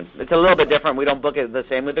commission. It's a little bit different. We don't book it the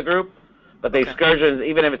same with the group, but the excursions,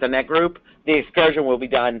 even if it's a net group, the excursion will be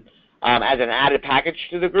done as an added package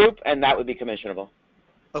to the group, and that would be commissionable.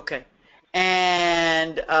 Okay.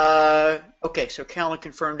 And, okay, so Carolyn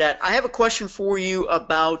confirmed that. I have a question for you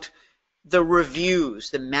about the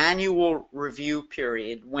reviews, the manual review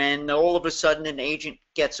period, when all of a sudden an agent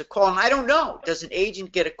gets a call. And I don't know, does an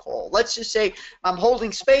agent get a call? Let's just say I'm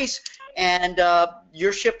holding space and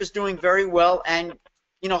your ship is doing very well, and,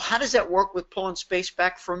 you know, how does that work with pulling space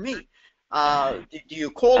back from me? Do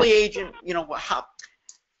you call the agent, you know, how?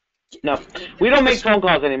 No, we don't make phone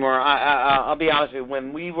calls anymore. I'll be honest with you.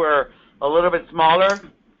 When we were a little bit smaller,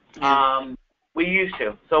 we used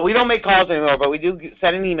to. So we don't make calls anymore, but we do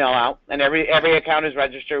send an email out, and every account is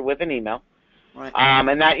registered with an email. Right.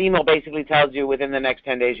 And that email basically tells you within the next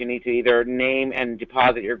 10 days you need to either name and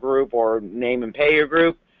deposit your group or name and pay your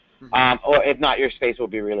group, or if not, your space will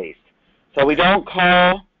be released. So we don't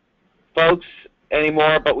call folks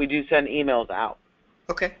anymore, but we do send emails out.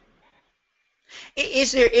 Okay.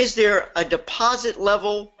 Is there a deposit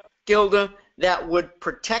level, Gilda, that would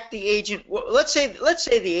protect the agent? Well, let's say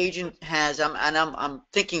the agent has, I'm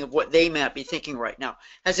thinking of what they might be thinking right now,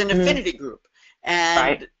 has an affinity group,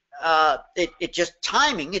 and it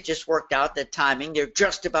just worked out that timing. They're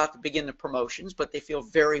just about to begin the promotions, but they feel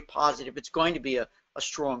very positive it's going to be a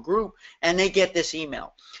strong group, and they get this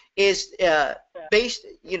email. Is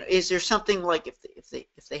is there something like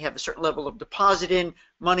if they have a certain level of deposit in,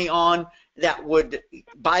 money on, that would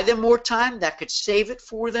buy them more time, that could save it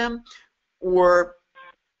for them? Or,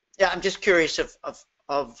 yeah, I'm just curious of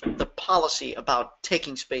the policy about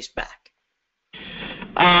taking space back.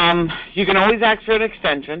 You can always ask for an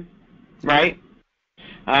extension, right?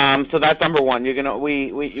 So that's number one. We can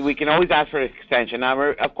always ask for an extension. Now,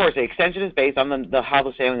 of course, the extension is based on how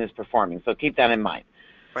the sailing is performing, so keep that in mind.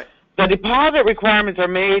 Right. The deposit requirements are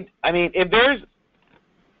made. I mean, if there's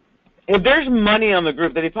money on the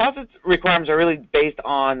group, the deposit requirements are really based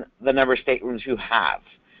on the number of staterooms you have,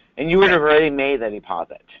 and you would have already made the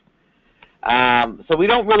deposit. So we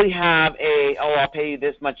don't really have I'll pay you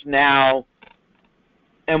this much now,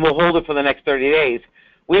 and we'll hold it for the next 30 days.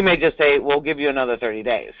 We may just say, we'll give you another 30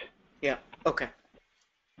 days. Yeah, okay.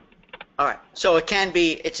 All right, so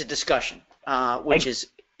it's a discussion, which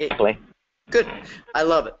is good. I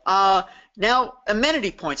love it. Now,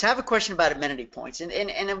 amenity points. I have a question about amenity points, and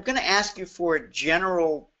I'm going to ask you for a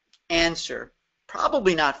general answer.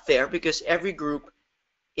 Probably not fair, because every group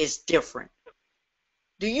is different.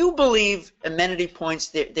 Do you believe amenity points,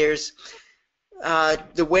 there's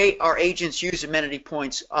the way our agents use amenity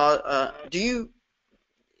points,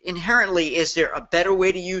 inherently, is there a better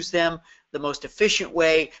way to use them, the most efficient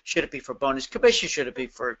way? Should it be for bonus commission? Should it be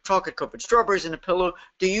for chocolate covered strawberries in a pillow?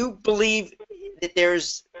 Do you believe that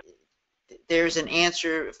there's an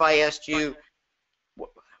answer if I asked you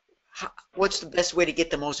what's the best way to get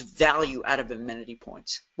the most value out of amenity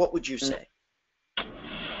points? What would you say?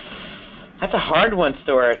 That's a hard one,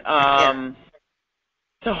 Stuart. It's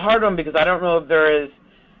a hard one because I don't know if there is.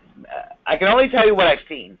 I can only tell you what I've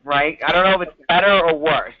seen, right? I don't know if it's better or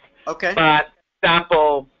worse. Okay. But, for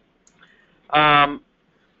example, a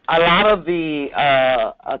lot of the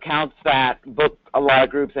accounts that book a lot of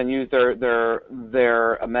groups and use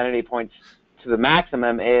their amenity points to the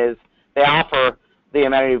maximum is they offer the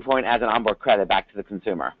amenity point as an onboard credit back to the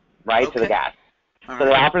consumer, right, to the guest. So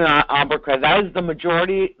they offer an onboard credit. That is the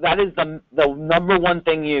majority. That is the number one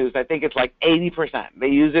thing used. I think it's like 80%. They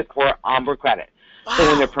use it for onboard credit. Wow. So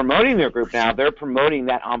when they're promoting their group now, they're promoting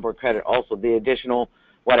that onboard credit also, the additional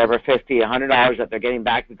whatever $50, $100 that they're getting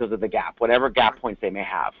back because of the gap, whatever gap points they may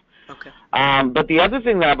have. Okay. But the other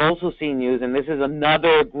thing that I've also seen used, and this is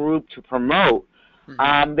another group to promote,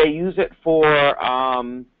 they use it for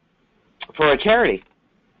a charity,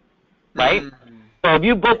 right? So if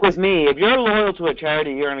you book with me, if you're loyal to a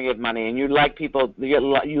charity, you're going to give money, and you like people,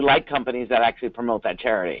 you like companies that actually promote that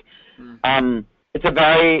charity. It's a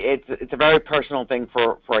very personal thing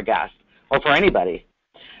for a guest or for anybody.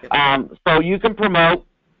 So you can promote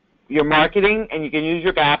your marketing, and you can use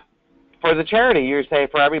your gap for the charity. You say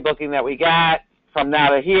for every booking that we get from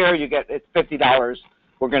now to here, it's $50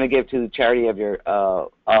 we're going to give to the charity of your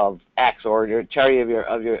of X, or your charity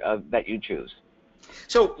of that you choose.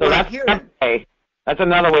 So that's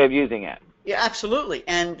another way of using it. Yeah, absolutely.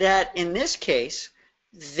 And that in this case,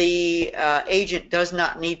 the agent does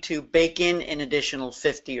not need to bake in an additional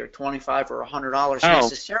 $50 or $25 or $100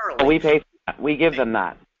 necessarily. We give them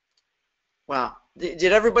that. Wow. Did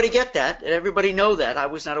everybody get that? Did everybody know that? I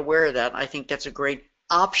was not aware of that. I think that's a great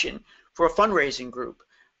option for a fundraising group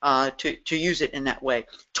to use it in that way.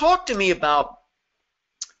 Talk to me about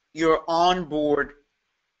your onboard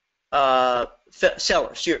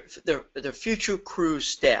sellers, the future cruise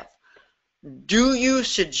staff. Do you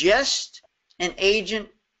suggest an agent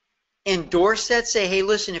endorse that? Say, hey,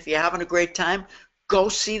 listen, if you're having a great time, go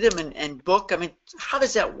see them and book. I mean, how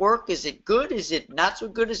does that work? Is it good? Is it not so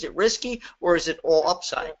good? Is it risky? Or is it all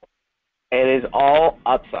upside? It is all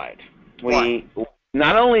upside. Why?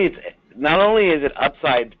 Not only is it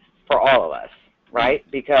upside for all of us, right?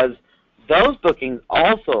 Because those bookings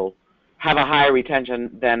also have a higher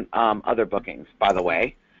retention than other bookings, by the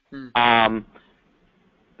way.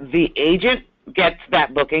 The agent gets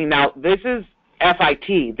that booking. Now, this is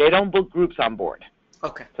FIT. They don't book groups on board.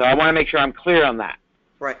 Okay. So I want to make sure I'm clear on that.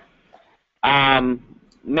 Right.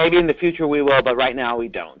 Maybe in the future we will, but right now we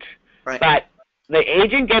don't. Right. But the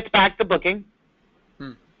agent gets back the booking.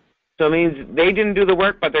 So it means they didn't do the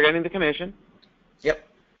work, but they're getting the commission. Yep.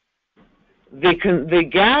 The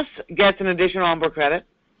guest gets an additional onboard credit,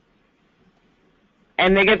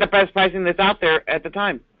 and they get the best pricing that's out there at the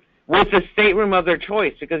time with the stateroom of their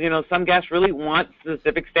choice, because, you know, some guests really want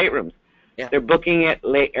specific staterooms. Yeah. They're booking it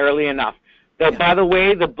early enough. By the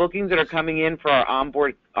way, the bookings that are coming in for our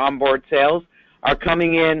onboard sales are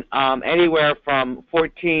coming in anywhere from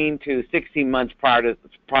 14 to 16 months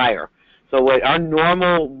prior. So what our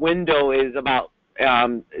normal window is about,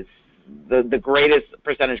 the greatest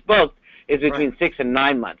percentage booked is between 6 and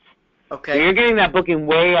 9 months. Okay. So you're getting that booking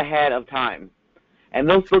way ahead of time, and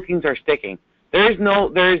those bookings are sticking. There is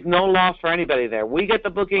no loss for anybody there. We get the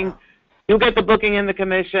booking, you get the booking and the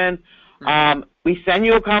commission. We send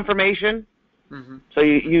you a confirmation, so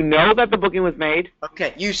you know that the booking was made.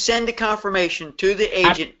 Okay. You send a confirmation to the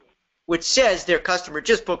agent, which says their customer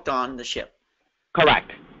just booked on the ship.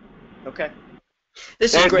 Correct. Okay.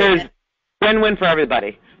 This is great. Win-win for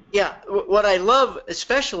everybody. Yeah. What I love,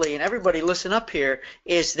 especially, and everybody listen up here,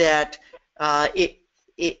 is that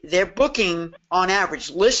they're booking on average.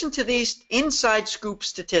 Listen to these inside scoop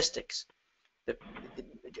statistics.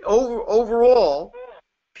 Overall,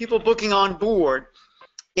 people booking on board,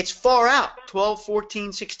 it's far out, 12,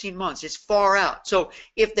 14, 16 months. It's far out. So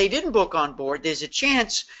if they didn't book on board, there's a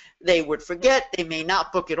chance they would forget, they may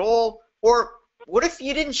not book at all, or what if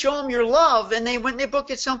you didn't show them your love and they booked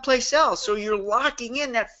it someplace else? So you're locking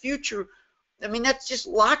in that future. I mean, that's just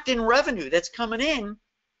locked in revenue that's coming in.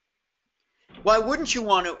 Why wouldn't you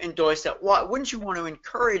want to endorse that? Why wouldn't you want to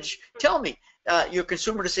encourage, tell me, your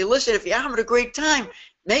consumer to say, listen, if you're having a great time,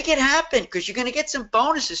 make it happen, because you're going to get some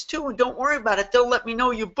bonuses too, and don't worry about it. They'll let me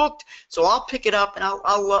know you booked, so I'll pick it up and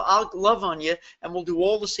I'll love on you, and we'll do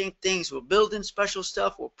all the same things. We'll build in special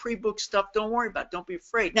stuff. We'll pre-book stuff. Don't worry about it. Don't be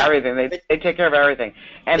afraid. Now, everything. They take care of everything.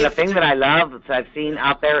 And the thing that I love that I've seen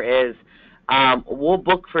out there is we'll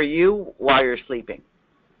book for you while you're sleeping.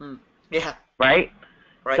 Yeah. Right?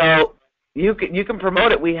 Right. So you can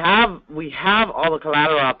promote it. We have all the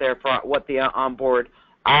collateral out there for what the onboard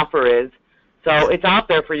offer is. So it's out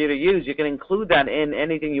there for you to use. You can include that in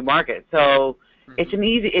anything you market. So it's an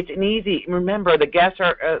easy. Remember, the guests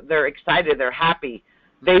are they're excited. They're happy.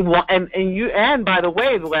 They want and by the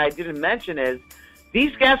way, what I didn't mention is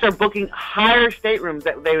these guests are booking higher staterooms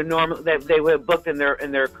that they would have booked in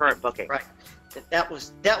their current booking. Right. That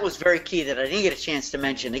was very key that I didn't get a chance to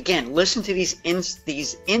mention. Again, listen to these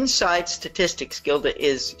inside statistics Gilda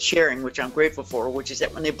is sharing, which I'm grateful for, which is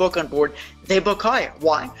that when they book on board, they book higher.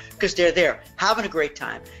 Why? Because they're there having a great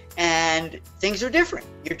time, and things are different.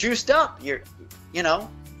 You're juiced up. You're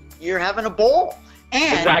having a ball.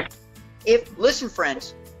 And exactly. Listen,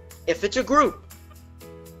 friends, if it's a group,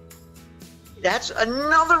 that's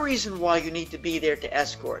another reason why you need to be there to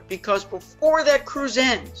escort, because before that cruise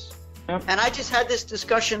ends. And I just had this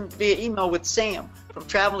discussion via email with Sam from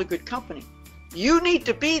Travel to Good Company. You need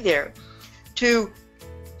to be there to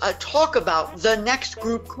talk about the next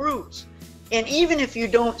group cruise. And even if you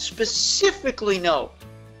don't specifically know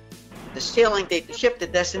the sailing date, the ship, the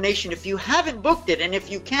destination, if you haven't booked it, and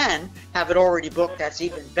if you can have it already booked, that's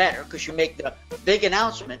even better, because you make the big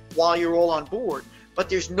announcement while you're all on board. But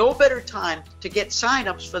there's no better time to get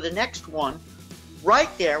sign-ups for the next one right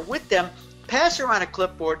there with them. pass around a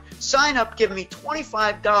clipboard, sign up, give me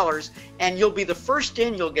 $25, and you'll be the first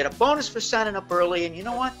in. You'll get a bonus for signing up early. And you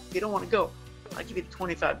know what? If you don't want to go, I'll give you the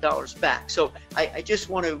 $25 back. So I just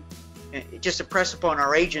want to just impress upon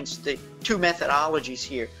our agents the two methodologies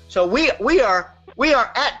here. So we are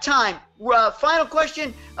at time. Final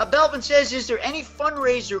question. Belvin says, is there any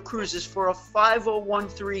fundraiser cruises for a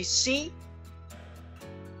 5013C?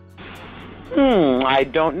 I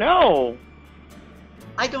don't know.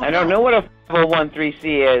 I don't know what a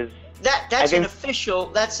 5013C is. That's an official.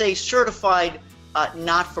 That's a certified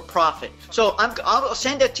not-for-profit. So I'll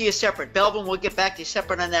send that to you separate. Belvin, we'll get back to you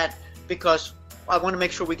separate on that because I want to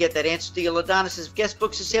make sure we get that answer to you. LaDonna says, if guest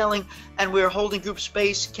books are sailing and we're holding group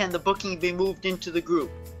space, can the booking be moved into the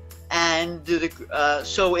group? And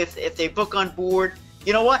so if they book on board,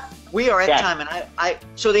 you know what? We are at time, and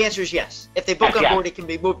so the answer is yes. If they book on board, it can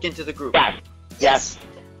be moved into the group. Yes.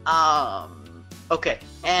 Okay.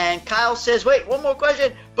 And Kyle says, wait, one more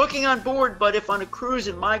question. Booking on board, but if on a cruise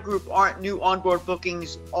in my group aren't new onboard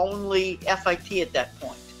bookings, only FIT at that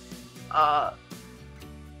point.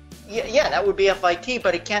 Yeah, that would be FIT,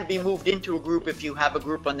 but it can't be moved into a group if you have a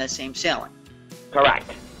group on that same sailing.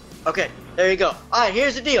 Correct. Okay, there you go. All right,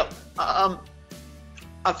 here's the deal.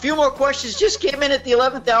 A few more questions just came in at the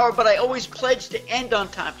 11th hour, but I always pledge to end on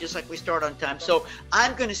time, just like we start on time. So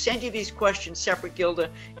I'm going to send you these questions separate, Gilda,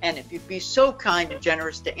 and if you'd be so kind and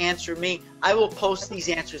generous to answer me, I will post these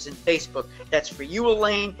answers in Facebook. That's for you,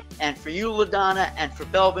 Elaine, and for you, LaDonna, and for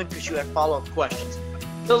Belvin, because you had follow-up questions.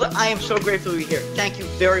 Gilda, I am so grateful to be here. Thank you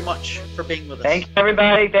very much for being with us. Thanks,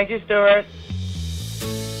 everybody. Thank you, Stuart.